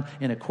justice done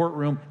in a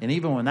courtroom. And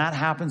even when that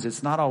happens,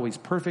 it's not always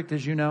perfect,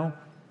 as you know.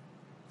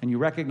 And you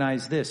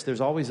recognize this.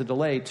 There's always a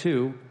delay,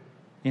 too,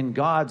 in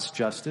God's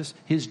justice.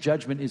 His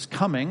judgment is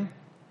coming,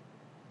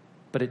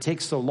 but it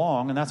takes so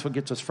long, and that's what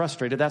gets us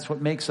frustrated. That's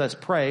what makes us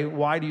pray.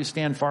 Why do you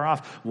stand far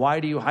off? Why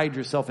do you hide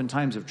yourself in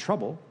times of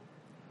trouble?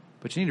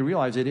 But you need to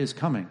realize it is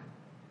coming.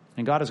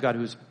 And God is God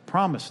who's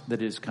promised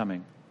that it is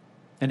coming.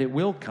 And it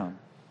will come.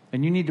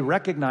 And you need to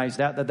recognize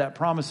that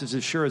promise is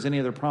as sure as any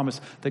other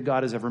promise that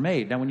God has ever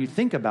made. Now, when you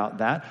think about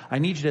that, I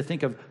need you to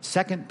think of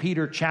 2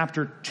 Peter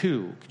chapter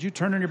 2. Could you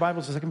turn in your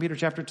Bibles to 2 Peter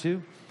chapter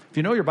 2? If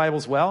you know your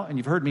Bibles well, and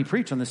you've heard me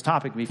preach on this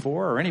topic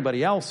before, or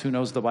anybody else who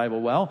knows the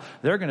Bible well,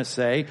 they're going to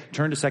say,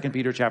 turn to 2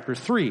 Peter chapter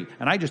 3.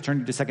 And I just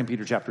turned to 2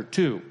 Peter chapter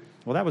 2.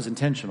 Well, that was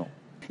intentional.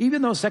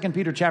 Even though 2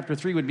 Peter chapter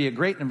 3 would be a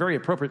great and very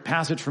appropriate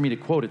passage for me to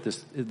quote at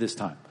this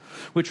time.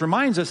 Which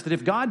reminds us that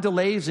if God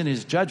delays in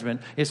his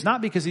judgment, it's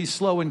not because he's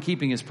slow in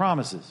keeping his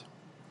promises. Do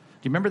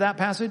you remember that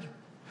passage?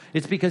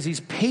 It's because he's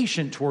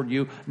patient toward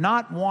you,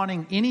 not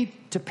wanting any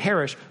to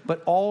perish,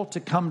 but all to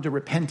come to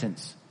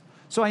repentance.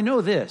 So I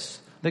know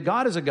this, that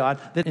God is a God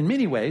that in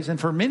many ways, and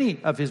for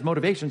many of his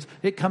motivations,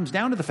 it comes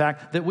down to the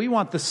fact that we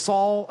want the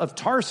Saul of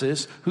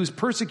Tarsus, who's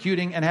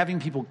persecuting and having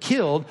people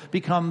killed,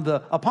 become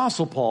the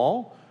Apostle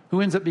Paul, who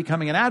ends up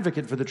becoming an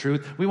advocate for the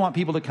truth. We want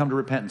people to come to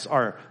repentance.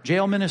 Our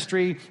jail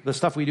ministry, the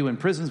stuff we do in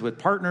prisons with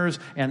partners,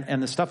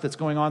 and the stuff that's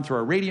going on through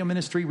our radio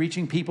ministry,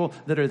 reaching people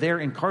that are there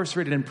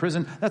incarcerated in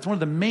prison. That's one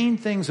of the main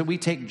things that we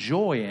take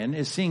joy in,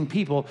 is seeing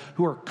people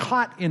who are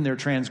caught in their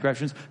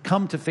transgressions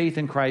come to faith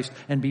in Christ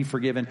and be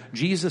forgiven.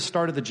 Jesus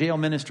started the jail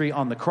ministry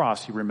on the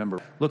cross, you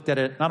remember. Looked at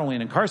it, not only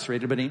an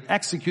incarcerated, but an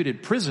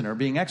executed prisoner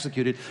being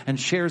executed, and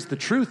shares the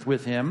truth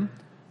with him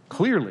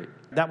clearly.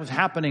 That was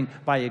happening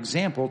by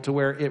example, to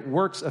where it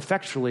works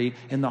effectually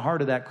in the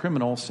heart of that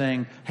criminal,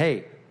 saying,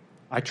 hey,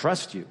 I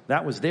trust you.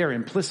 That was there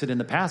implicit in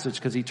the passage,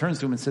 because he turns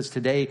to him and says,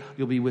 today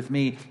you'll be with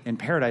me in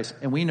paradise.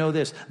 And we know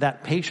this,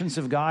 that patience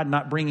of God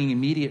not bringing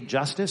immediate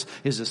justice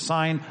is a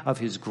sign of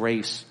his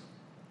grace.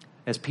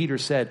 As Peter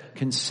said,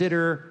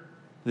 consider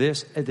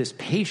this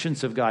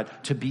patience of God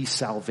to be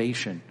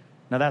salvation.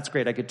 Now that's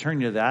great. I could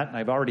turn you to that, and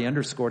I've already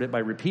underscored it by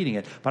repeating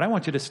it. But I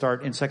want you to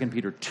start in 2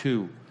 Peter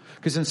 2.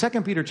 Because in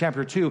 2 Peter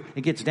chapter 2,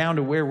 it gets down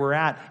to where we're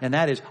at, and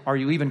that is, are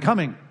you even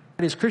coming?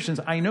 As Christians,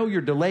 I know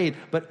you're delayed,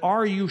 but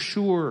are you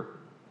sure?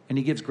 And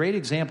he gives great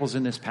examples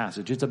in this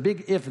passage. It's a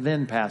big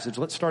if-then passage.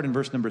 Let's start in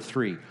verse number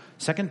 3.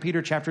 2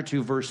 Peter chapter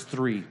 2, verse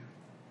 3.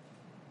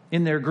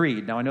 In their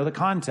greed. Now, I know the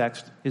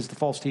context is the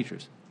false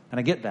teachers, and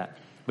I get that.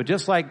 But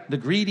just like the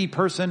greedy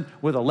person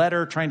with a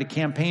letter trying to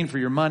campaign for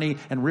your money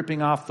and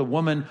ripping off the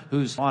woman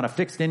who's on a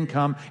fixed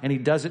income, and he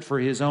does it for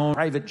his own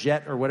private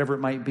jet or whatever it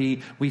might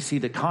be, we see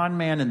the con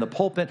man in the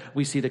pulpit,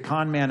 we see the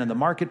con man in the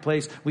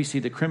marketplace, we see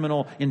the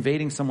criminal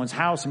invading someone's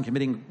house and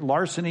committing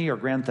larceny or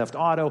grand theft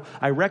auto.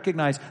 I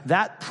recognize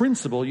that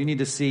principle you need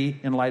to see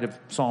in light of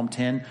Psalm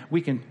 10. We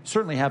can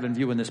certainly have in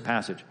view in this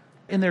passage.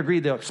 In their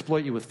greed, they'll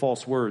exploit you with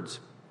false words,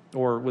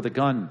 or with a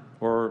gun,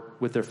 or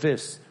with their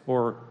fists,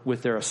 or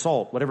with their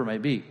assault, whatever it may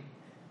be.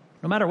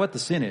 No matter what the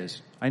sin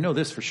is, I know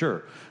this for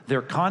sure.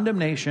 Their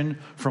condemnation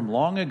from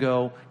long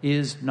ago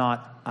is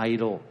not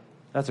idle.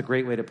 That's a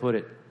great way to put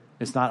it.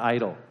 It's not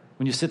idle.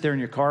 When you sit there in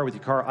your car with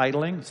your car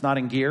idling, it's not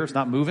in gear, it's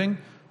not moving,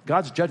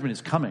 God's judgment is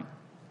coming.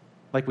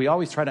 Like we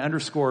always try to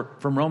underscore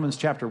from Romans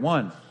chapter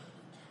 1,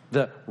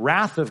 the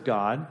wrath of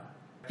God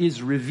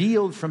is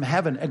revealed from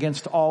heaven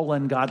against all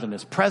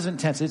ungodliness. Present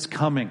tense, it's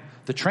coming.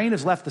 The train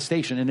has left the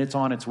station and it's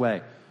on its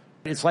way.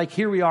 It's like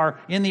here we are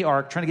in the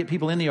ark, trying to get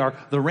people in the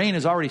ark. The rain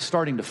is already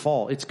starting to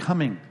fall. It's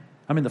coming.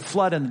 I mean, the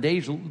flood and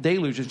the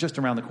deluge is just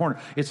around the corner.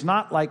 It's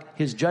not like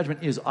his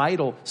judgment is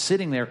idle,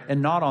 sitting there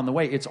and not on the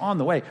way. It's on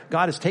the way.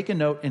 God has taken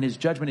note and his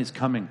judgment is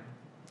coming.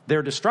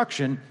 Their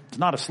destruction is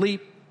not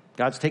asleep.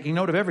 God's taking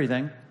note of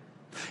everything.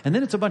 And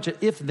then it's a bunch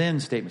of if-then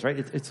statements, right?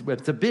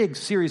 It's a big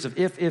series of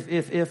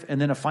if, and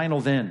then a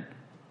final then.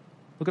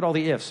 Look at all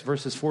the ifs,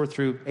 verses 4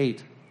 through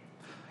 8.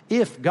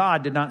 If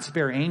God did not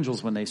spare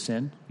angels when they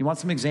sinned. You want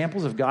some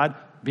examples of God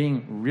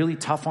being really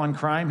tough on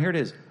crime? Here it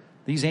is.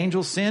 These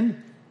angels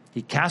sinned.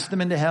 He cast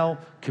them into hell,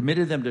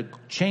 committed them to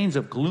chains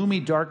of gloomy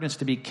darkness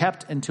to be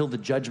kept until the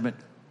judgment.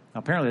 Now,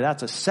 apparently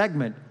that's a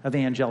segment of the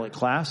angelic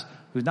class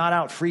who's not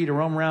out free to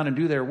roam around and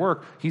do their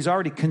work. He's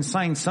already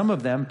consigned some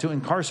of them to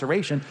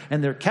incarceration,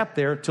 and they're kept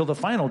there till the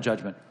final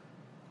judgment.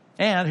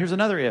 And here's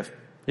another if.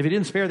 If he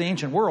didn't spare the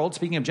ancient world,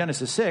 speaking of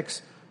Genesis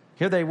 6,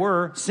 here they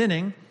were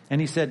sinning, and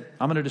he said,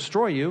 I'm going to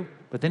destroy you.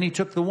 But then he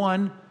took the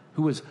one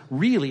who was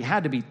really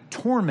had to be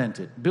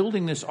tormented,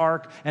 building this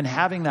ark and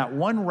having that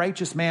one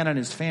righteous man and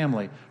his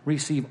family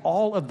receive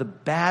all of the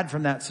bad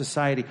from that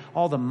society,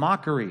 all the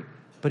mockery.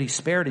 But he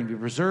spared him, he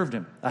preserved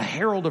him, a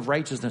herald of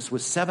righteousness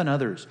with 7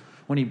 others.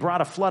 When he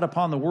brought a flood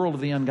upon the world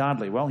of the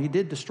ungodly. Well, he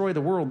did destroy the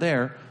world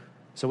there.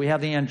 So we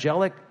have the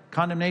angelic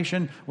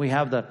condemnation. We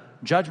have the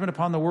judgment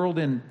upon the world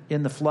in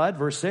the flood,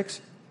 verse 6.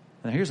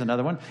 And here's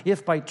another one.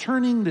 If by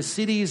turning the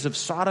cities of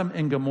Sodom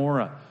and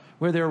Gomorrah,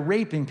 where they're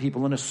raping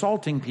people and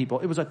assaulting people,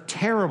 it was a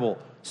terrible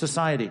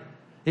society.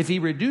 If he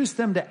reduced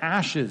them to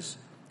ashes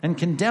and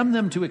condemned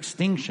them to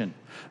extinction,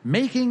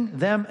 making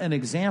them an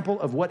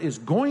example of what is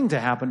going to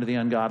happen to the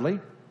ungodly,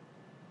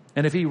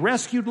 and if he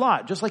rescued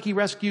Lot, just like he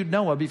rescued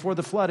Noah before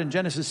the flood in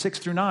Genesis 6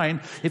 through 9,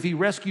 if he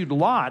rescued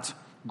Lot,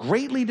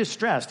 greatly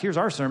distressed, here's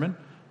our sermon,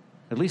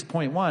 at least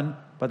point 1,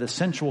 by the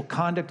sensual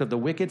conduct of the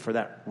wicked, for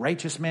that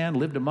righteous man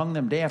lived among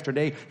them day after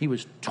day. He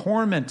was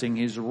tormenting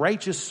his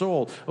righteous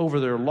soul over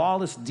their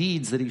lawless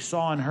deeds that he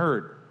saw and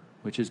heard,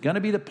 which is going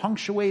to be the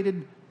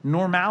punctuated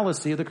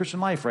normalcy of the Christian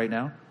life right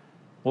now.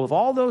 Well, if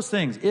all those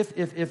things, if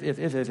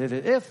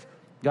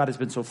God has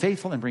been so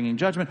faithful in bringing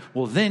judgment,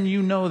 well, then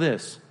you know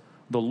this.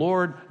 The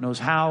Lord knows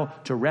how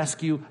to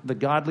rescue the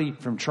godly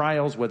from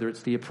trials, whether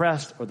it's the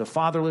oppressed or the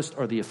fatherless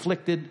or the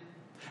afflicted,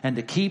 and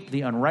to keep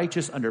the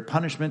unrighteous under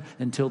punishment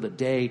until the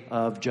day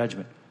of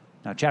judgment.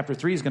 Now, chapter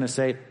 3 is going to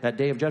say that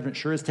day of judgment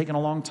sure has taken a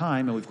long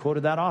time, and we've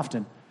quoted that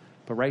often.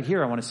 But right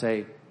here, I want to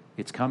say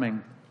it's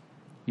coming.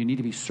 You need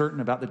to be certain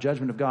about the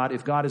judgment of God.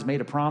 If God has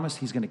made a promise,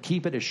 he's going to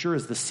keep it as sure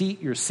as the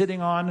seat you're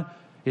sitting on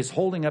is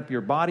holding up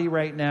your body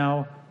right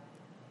now.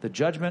 The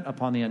judgment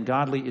upon the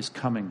ungodly is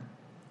coming.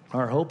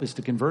 Our hope is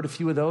to convert a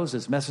few of those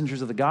as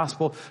messengers of the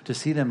gospel, to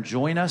see them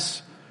join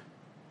us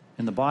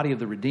in the body of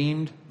the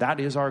redeemed. That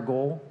is our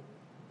goal.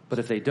 But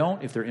if they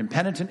don't, if they're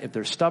impenitent, if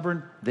they're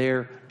stubborn,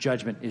 their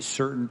judgment is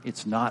certain.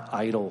 It's not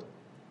idle.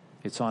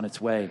 It's on its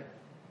way.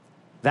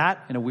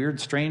 That, in a weird,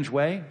 strange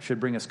way,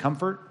 should bring us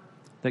comfort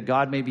that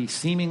God may be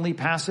seemingly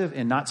passive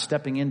and not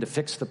stepping in to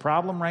fix the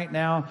problem right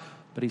now,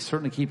 but he's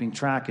certainly keeping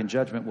track, and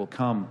judgment will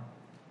come.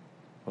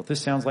 Well, if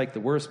this sounds like the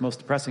worst, most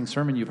depressing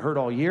sermon you've heard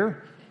all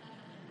year,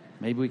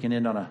 maybe we can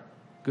end on a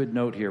good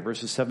note here,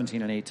 verses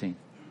 17 and 18.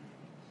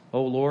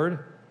 Oh,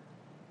 Lord,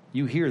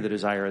 you hear the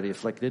desire of the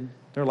afflicted.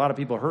 There are a lot of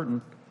people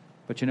hurting.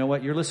 But you know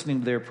what? You're listening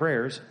to their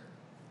prayers.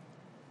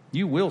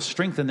 You will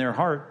strengthen their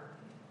heart.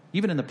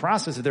 Even in the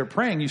process of their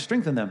praying, you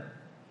strengthen them.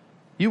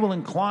 You will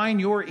incline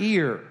your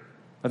ear.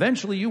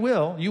 Eventually you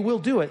will. You will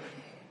do it.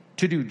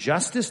 To do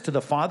justice to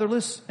the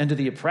fatherless and to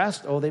the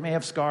oppressed. Oh, they may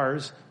have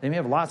scars. They may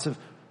have lots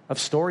of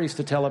stories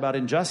to tell about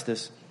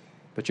injustice.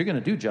 But you're going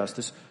to do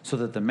justice so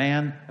that the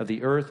man of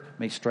the earth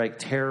may strike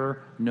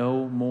terror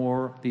no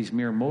more. These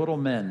mere mortal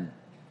men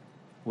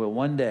will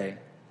one day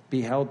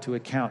be held to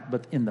account.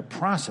 But in the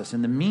process,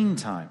 in the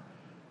meantime,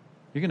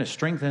 you're going to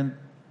strengthen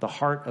the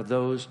heart of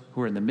those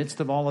who are in the midst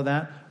of all of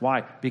that.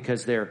 Why?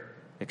 Because they're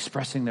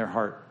expressing their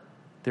heart.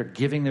 They're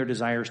giving their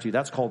desires to you.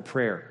 That's called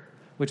prayer.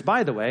 Which,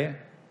 by the way,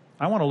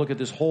 I want to look at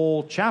this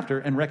whole chapter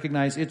and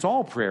recognize it's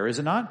all prayer, is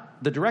it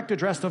not? The direct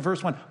address to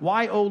verse 1.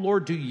 Why, O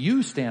Lord, do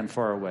you stand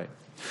far away?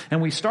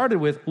 And we started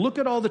with, look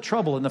at all the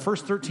trouble in the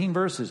first 13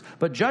 verses.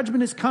 But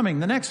judgment is coming,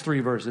 the next 3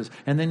 verses.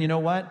 And then you know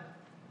what?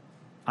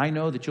 I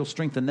know that you'll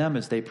strengthen them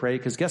as they pray,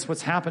 because guess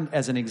what's happened?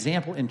 As an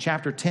example, in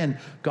chapter 10,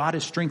 God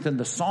has strengthened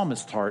the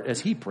psalmist's heart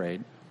as he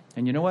prayed.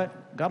 And you know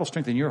what? God will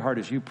strengthen your heart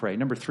as you pray.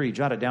 Number 3,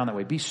 jot it down that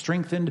way. Be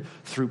strengthened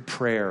through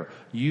prayer.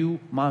 You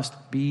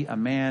must be a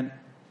man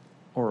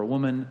or a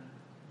woman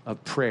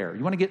of prayer.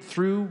 You want to get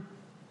through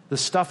the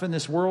stuff in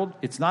this world?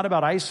 It's not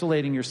about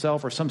isolating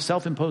yourself or some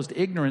self-imposed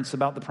ignorance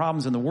about the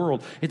problems in the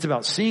world. It's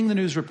about seeing the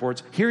news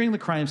reports, hearing the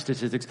crime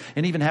statistics,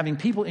 and even having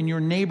people in your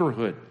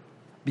neighborhood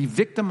be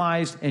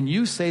victimized, and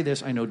you say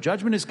this, I know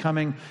judgment is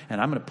coming, and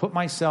I'm going to put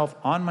myself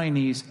on my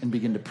knees and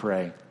begin to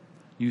pray.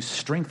 You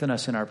strengthen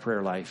us in our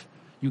prayer life.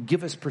 You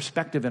give us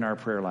perspective in our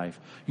prayer life.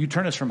 You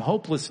turn us from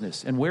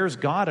hopelessness, and where's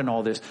God in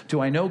all this, to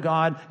I know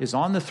God is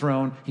on the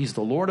throne. He's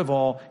the Lord of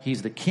all.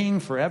 He's the King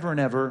forever and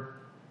ever,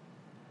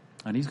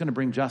 and he's going to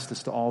bring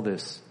justice to all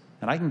this.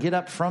 And I can get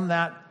up from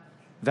that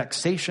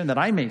vexation that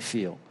I may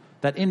feel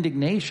that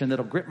indignation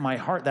that'll grip my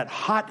heart, that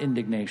hot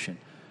indignation,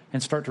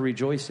 and start to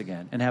rejoice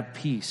again and have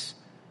peace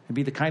and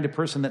be the kind of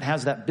person that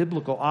has that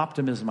biblical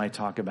optimism I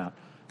talk about,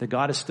 that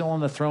God is still on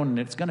the throne and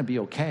it's going to be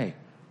okay.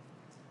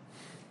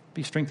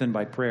 Be strengthened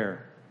by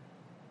prayer.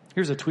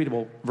 Here's a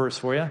tweetable verse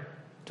for you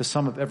to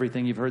sum up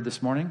everything you've heard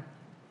this morning.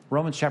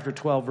 Romans chapter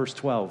 12, verse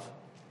 12.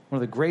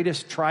 One of the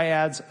greatest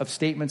triads of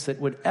statements that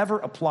would ever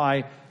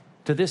apply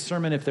to this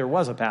sermon if there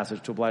was a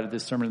passage to apply to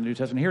this sermon in the New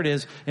Testament. Here it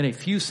is in a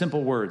few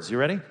simple words. You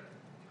ready?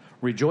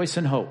 Rejoice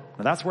in hope.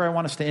 Now that's where I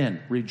want us to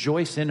end.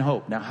 Rejoice in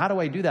hope. Now how do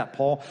I do that,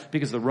 Paul?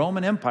 Because the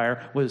Roman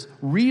Empire was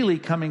really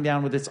coming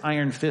down with its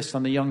iron fist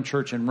on the young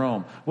church in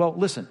Rome. Well,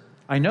 listen,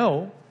 I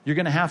know you're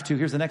going to have to,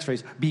 here's the next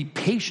phrase, be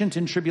patient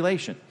in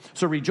tribulation.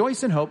 So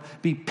rejoice in hope,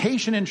 be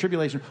patient in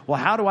tribulation. Well,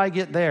 how do I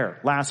get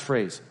there? Last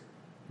phrase,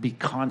 be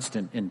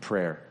constant in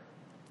prayer.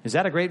 Is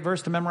that a great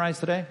verse to memorize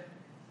today?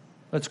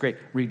 That's great.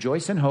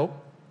 Rejoice in hope,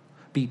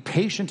 be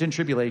patient in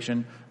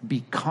tribulation,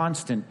 be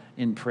constant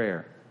in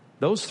prayer.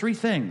 Those three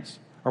things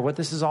are what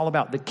this is all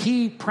about. The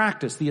key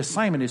practice, the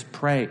assignment is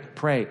pray,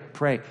 pray,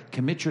 pray.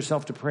 Commit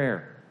yourself to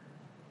prayer.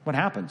 What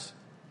happens?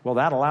 Well,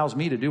 that allows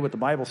me to do what the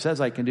Bible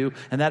says I can do,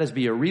 and that is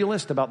be a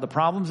realist about the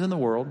problems in the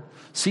world,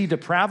 see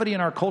depravity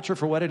in our culture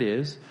for what it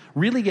is,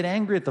 really get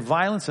angry at the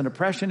violence and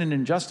oppression and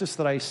injustice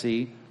that I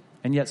see,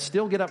 and yet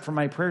still get up from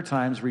my prayer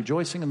times,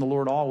 rejoicing in the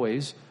Lord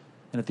always.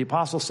 And if the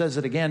apostle says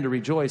it again to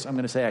rejoice, I'm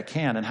going to say I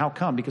can. And how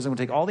come? Because I'm going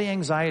to take all the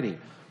anxiety,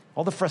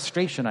 all the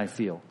frustration I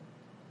feel,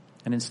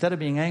 and instead of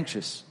being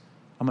anxious,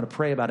 I'm going to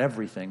pray about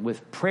everything.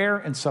 With prayer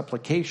and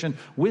supplication,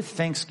 with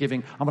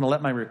thanksgiving, I'm going to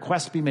let my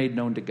requests be made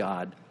known to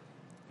God.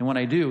 And when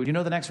I do you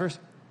know the next verse?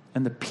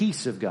 And the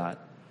peace of God,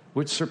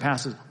 which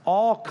surpasses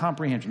all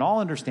comprehension, all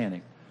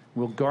understanding,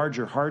 will guard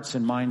your hearts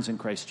and minds in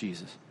Christ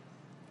Jesus.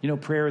 You know,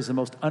 prayer is the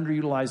most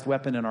underutilized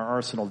weapon in our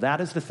arsenal.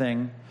 That is the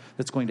thing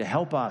that's going to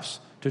help us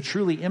to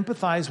truly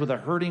empathize with a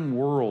hurting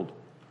world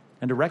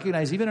and to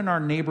recognize even in our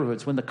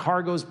neighborhoods when the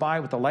car goes by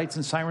with the lights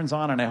and sirens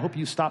on, and I hope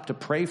you stop to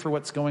pray for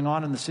what's going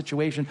on in the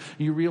situation,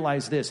 you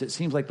realize this. It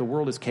seems like the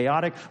world is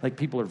chaotic, like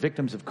people are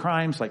victims of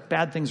crimes, like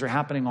bad things are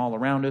happening all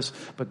around us.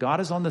 But God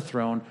is on the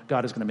throne.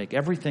 God is going to make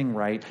everything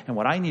right. And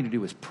what I need to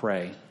do is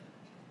pray.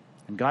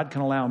 And God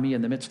can allow me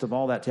in the midst of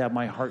all that to have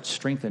my heart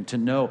strengthened, to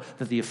know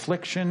that the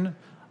affliction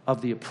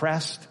of the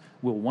oppressed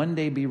will one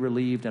day be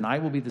relieved, and I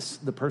will be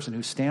the person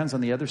who stands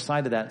on the other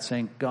side of that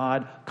saying,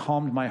 God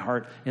calmed my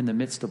heart in the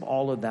midst of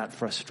all of that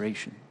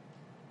frustration.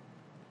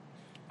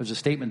 There's a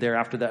statement there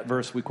after that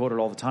verse we quoted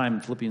all the time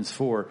in Philippians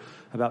 4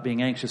 about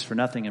being anxious for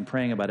nothing and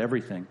praying about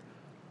everything.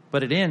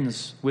 But it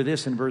ends with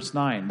this in verse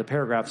 9. The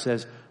paragraph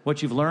says,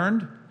 what you've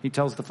learned, he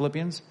tells the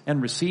Philippians,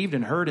 and received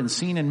and heard and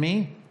seen in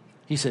me,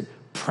 he said,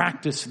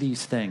 practice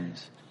these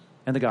things,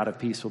 and the God of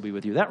peace will be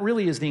with you. That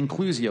really is the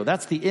inclusio.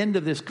 That's the end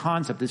of this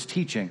concept, this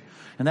teaching.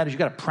 And that is you've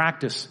got to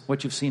practice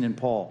what you've seen in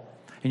Paul.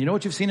 And you know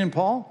what you've seen in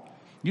Paul?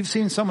 You've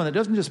seen someone that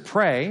doesn't just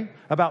pray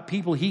about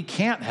people he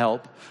can't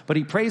help, but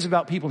he prays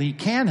about people he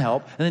can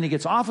help, and then he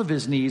gets off of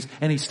his knees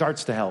and he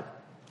starts to help.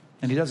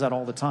 And he does that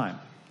all the time.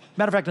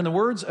 Matter of fact, in the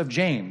words of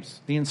James,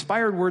 the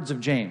inspired words of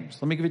James,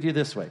 let me give it to you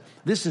this way.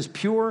 This is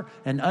pure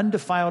and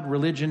undefiled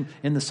religion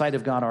in the sight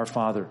of God our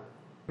Father.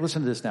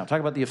 Listen to this now.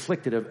 Talk about the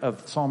afflicted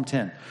of Psalm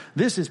 10.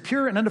 This is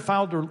pure and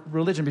undefiled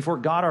religion before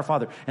God our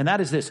Father. And that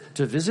is this,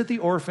 to visit the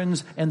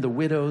orphans and the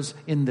widows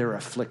in their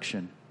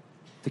affliction.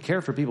 To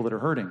care for people that are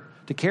hurting.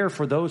 To care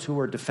for those who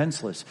are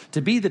defenseless.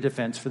 To be the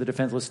defense for the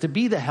defenseless. To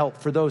be the help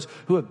for those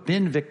who have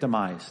been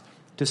victimized.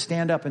 To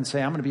stand up and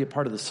say, I'm going to be a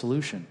part of the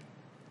solution.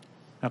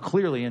 Now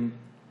clearly in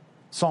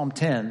Psalm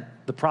 10,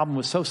 the problem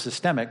was so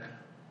systemic,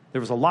 there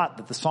was a lot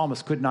that the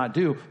psalmist could not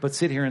do, but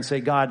sit here and say,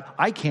 God,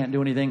 I can't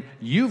do anything.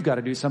 You've got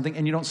to do something,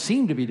 and you don't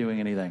seem to be doing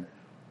anything.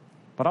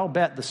 But I'll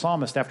bet the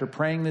psalmist, after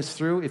praying this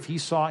through, if he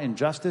saw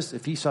injustice,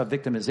 if he saw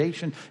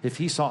victimization, if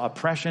he saw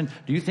oppression,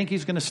 do you think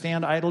he's going to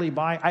stand idly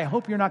by? I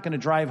hope you're not going to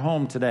drive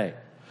home today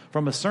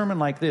from a sermon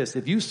like this.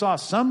 If you saw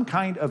some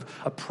kind of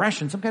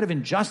oppression, some kind of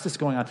injustice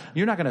going on,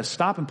 you're not going to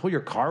stop and pull your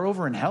car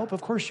over and help?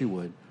 Of course you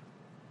would.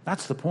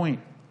 That's the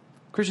point.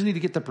 Christians need to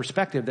get the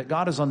perspective that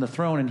God is on the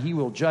throne and he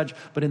will judge.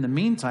 But in the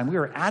meantime, we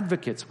are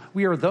advocates.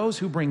 We are those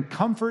who bring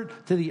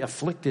comfort to the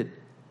afflicted.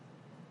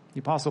 The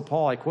Apostle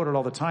Paul, I quote it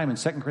all the time in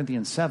 2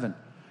 Corinthians 7.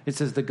 It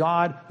says, the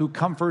God who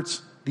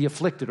comforts the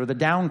afflicted or the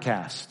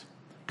downcast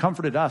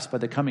comforted us by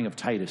the coming of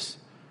Titus.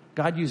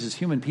 God uses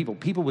human people,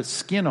 people with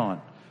skin on,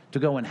 to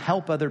go and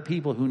help other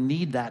people who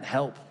need that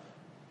help.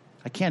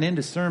 I can't end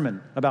a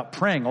sermon about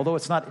praying, although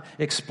it's not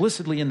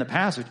explicitly in the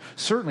passage.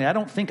 Certainly, I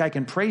don't think I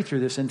can pray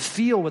through this and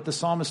feel what the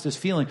psalmist is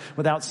feeling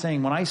without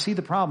saying, when I see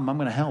the problem, I'm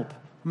going to help.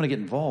 I'm going to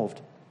get involved.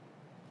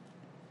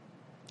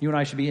 You and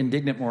I should be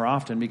indignant more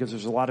often because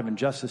there's a lot of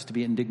injustice to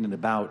be indignant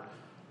about.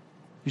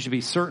 You should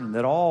be certain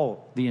that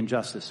all the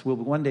injustice will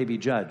one day be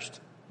judged.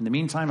 In the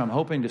meantime, I'm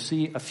hoping to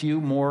see a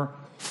few more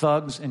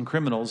thugs and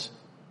criminals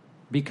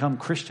become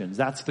Christians.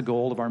 That's the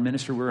goal of our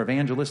ministry. We're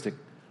evangelistic.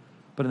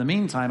 But in the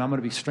meantime, I'm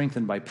going to be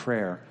strengthened by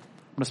prayer.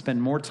 I'm to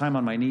spend more time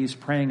on my knees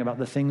praying about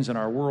the things in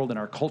our world, in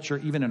our culture,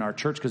 even in our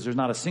church, because there's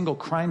not a single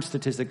crime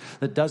statistic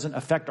that doesn't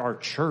affect our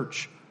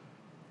church.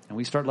 And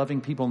we start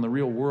loving people in the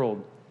real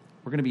world,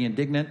 we're going to be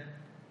indignant.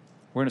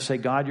 We're going to say,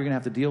 God, you're going to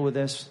have to deal with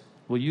this.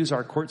 We'll use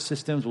our court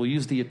systems. We'll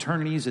use the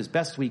eternities as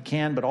best we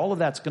can. But all of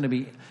that's going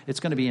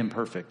to be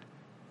imperfect.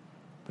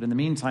 But in the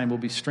meantime, we'll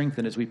be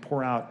strengthened as we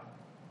pour out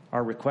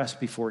our requests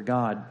before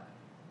God.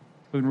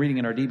 We've been reading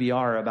in our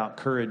DBR about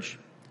courage,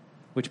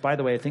 which, by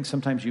the way, I think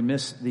sometimes you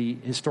miss the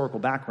historical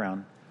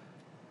background.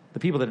 The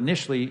people that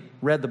initially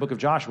read the book of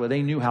Joshua,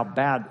 they knew how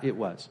bad it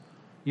was.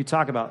 You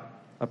talk about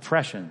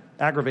oppression,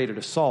 aggravated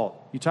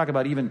assault. You talk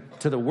about, even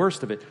to the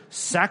worst of it,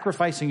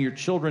 sacrificing your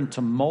children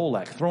to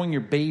Molech, throwing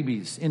your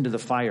babies into the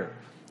fire.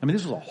 I mean,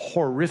 this was a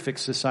horrific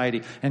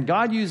society. And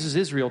God uses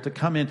Israel to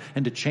come in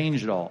and to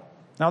change it all.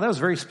 Now, that was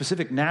a very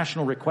specific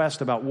national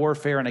request about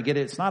warfare, and I get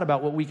it. It's not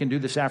about what we can do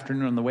this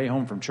afternoon on the way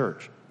home from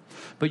church.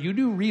 But you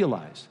do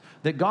realize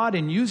that God,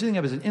 in using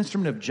it as an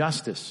instrument of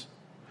justice,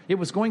 it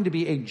was going to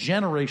be a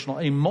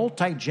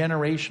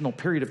multi-generational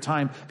period of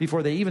time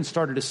before they even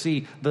started to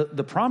see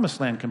the promised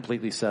land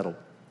completely settled.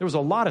 There was a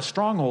lot of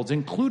strongholds,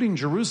 including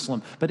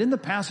Jerusalem. But in the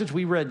passage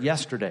we read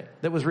yesterday,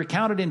 that was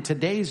recounted in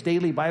today's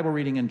daily Bible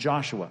reading in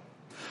Joshua,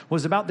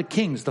 was about the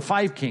kings, the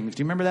 5 kings.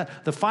 Do you remember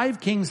that? The 5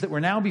 kings that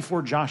were now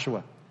before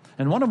Joshua.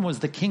 And one of them was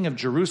the king of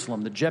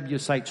Jerusalem, the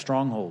Jebusite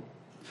stronghold.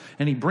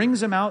 And he brings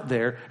them out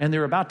there, and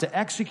they're about to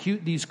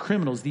execute these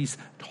criminals, these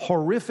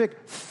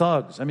horrific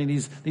thugs. I mean,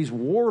 these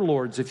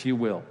warlords, if you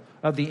will,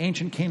 of the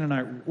ancient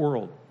Canaanite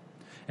world.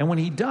 And when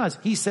he does,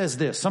 he says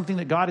this, something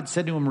that God had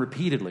said to him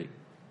repeatedly.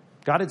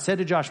 God had said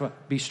to Joshua,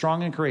 be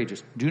strong and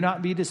courageous. Do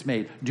not be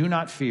dismayed. Do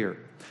not fear.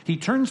 He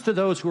turns to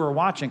those who are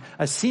watching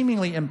a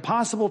seemingly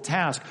impossible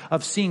task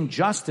of seeing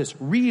justice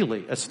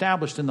really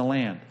established in the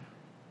land.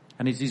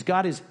 And he's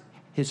got his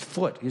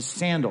foot, his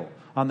sandal,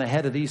 on the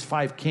head of these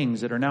 5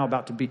 kings that are now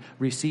about to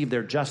receive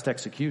their just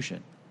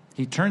execution.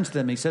 He turns to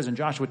them, he says in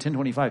Joshua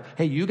 10:25,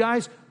 hey, you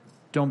guys,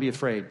 don't be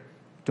afraid.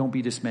 Don't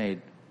be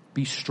dismayed.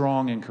 Be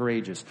strong and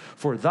courageous.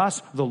 For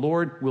thus the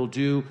Lord will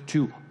do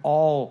to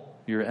all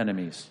your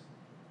enemies.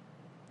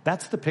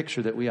 That's the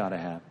picture that we ought to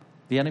have.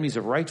 The enemies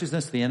of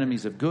righteousness, the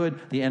enemies of good,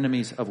 the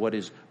enemies of what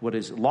is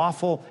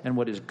lawful and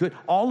what is good.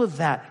 All of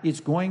that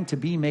is going to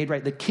be made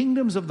right. The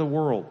kingdoms of the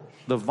world,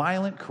 the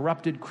violent,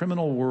 corrupted,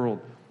 criminal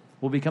world,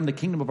 will become the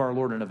kingdom of our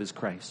Lord and of his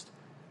Christ.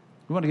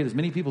 We want to get as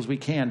many people as we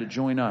can to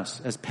join us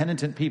as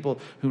penitent people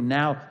who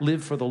now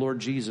live for the Lord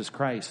Jesus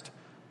Christ.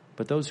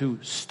 But those who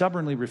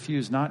stubbornly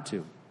refuse not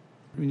to,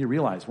 when you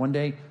realize one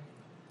day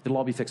it'll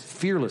all be fixed.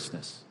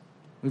 Fearlessness.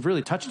 We've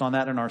really touched on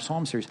that in our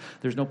Psalm series.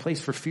 There's no place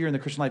for fear in the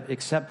Christian life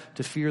except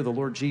to fear the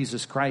Lord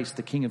Jesus Christ,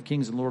 the King of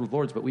Kings and Lord of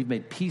Lords. But we've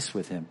made peace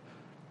with him.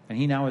 And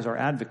he now is our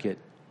advocate.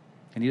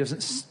 And he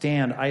doesn't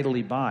stand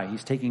idly by.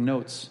 He's taking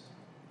notes.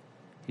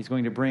 He's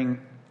going to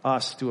bring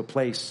us to a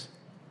place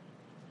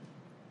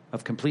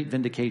of complete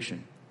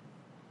vindication.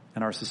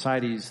 In our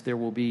societies, there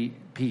will be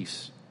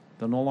peace.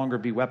 There'll no longer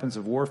be weapons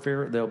of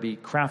warfare. They'll be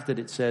crafted,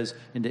 it says,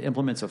 into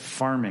implements of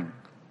farming.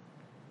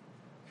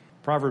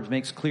 Proverbs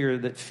makes clear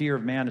that fear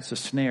of man is a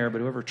snare, but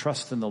whoever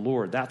trusts in the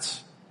Lord,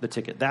 that's the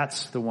ticket.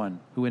 That's the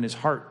one who in his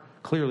heart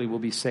clearly will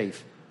be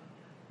safe.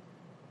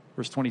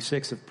 Verse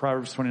 26 of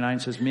Proverbs 29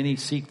 says, many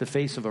seek the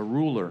face of a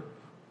ruler,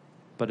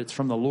 but it's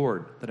from the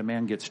Lord that a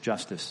man gets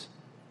justice.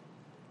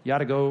 You ought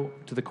to go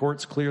to the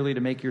courts clearly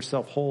to make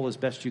yourself whole as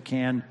best you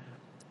can,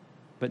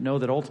 but know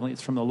that ultimately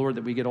it's from the Lord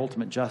that we get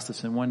ultimate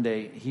justice, and one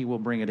day he will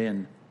bring it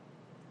in.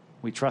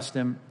 We trust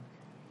him,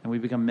 and we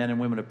become men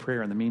and women of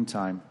prayer in the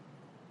meantime.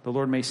 The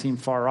Lord may seem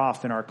far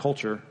off in our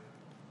culture,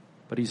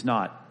 but he's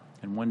not,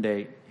 and one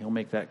day he'll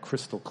make that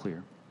crystal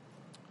clear.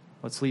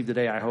 Let's leave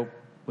today, I hope,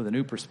 with a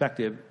new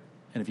perspective,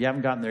 and if you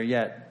haven't gotten there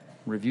yet,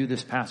 review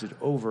this passage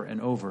over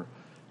and over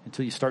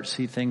until you start to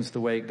see things the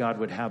way God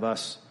would have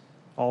us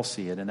all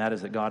see it, and that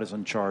is that God is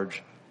in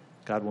charge.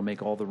 God will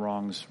make all the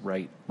wrongs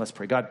right. Let's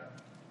pray. God,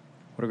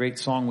 what a great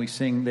song we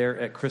sing there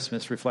at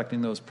Christmas,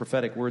 reflecting those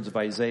prophetic words of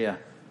Isaiah,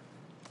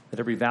 that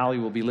every valley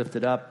will be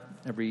lifted up,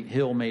 every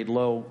hill made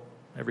low,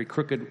 every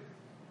crooked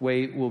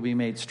way will be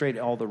made straight,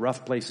 all the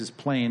rough places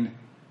plain.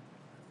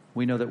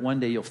 We know that one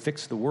day you'll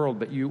fix the world,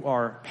 but you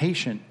are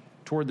patient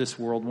toward this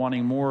world,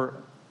 wanting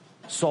more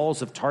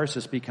Sauls of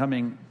Tarsus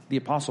becoming the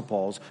Apostle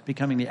Pauls,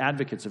 becoming the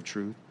advocates of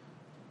truth.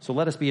 So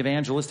let us be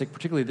evangelistic,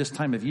 particularly this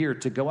time of year,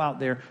 to go out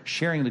there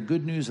sharing the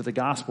good news of the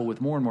gospel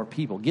with more and more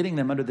people, getting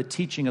them under the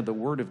teaching of the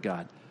Word of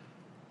God.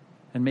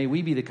 And may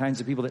we be the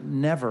kinds of people that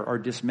never are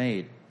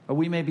dismayed. Or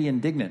we may be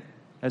indignant,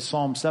 as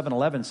Psalm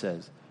 7:11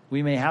 says.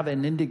 We may have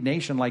an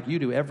indignation like you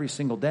do every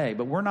single day,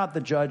 but we're not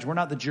the judge, we're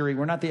not the jury,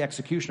 we're not the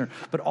executioner.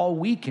 But all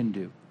we can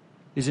do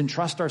is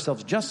entrust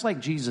ourselves just like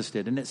Jesus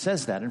did. And it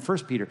says that in 1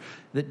 Peter,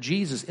 that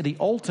Jesus, the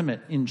ultimate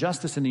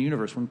injustice in the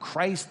universe, when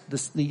Christ,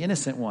 the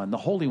innocent one, the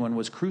Holy One,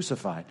 was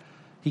crucified,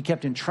 he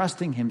kept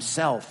entrusting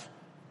himself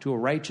to a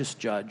righteous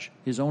judge,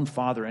 his own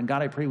Father. And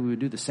God, I pray we would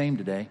do the same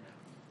today.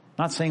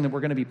 Not saying that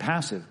we're going to be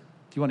passive.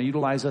 If you want to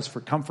utilize us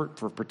for comfort,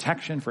 for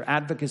protection, for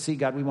advocacy,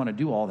 God, we want to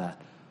do all that.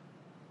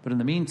 But in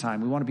the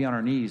meantime, we want to be on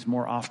our knees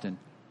more often,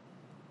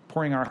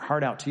 pouring our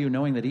heart out to you,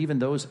 knowing that even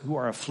those who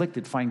are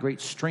afflicted find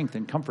great strength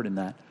and comfort in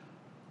that,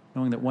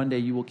 knowing that one day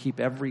you will keep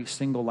every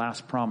single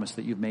last promise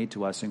that you've made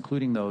to us,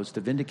 including those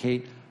to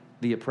vindicate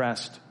the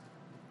oppressed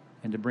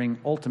and to bring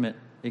ultimate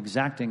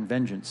exacting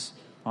vengeance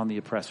on the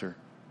oppressor.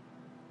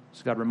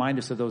 So God, remind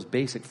us of those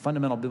basic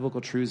fundamental biblical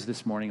truths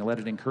this morning and let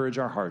it encourage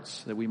our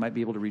hearts that we might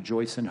be able to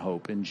rejoice in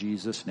hope. In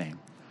Jesus' name,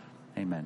 amen.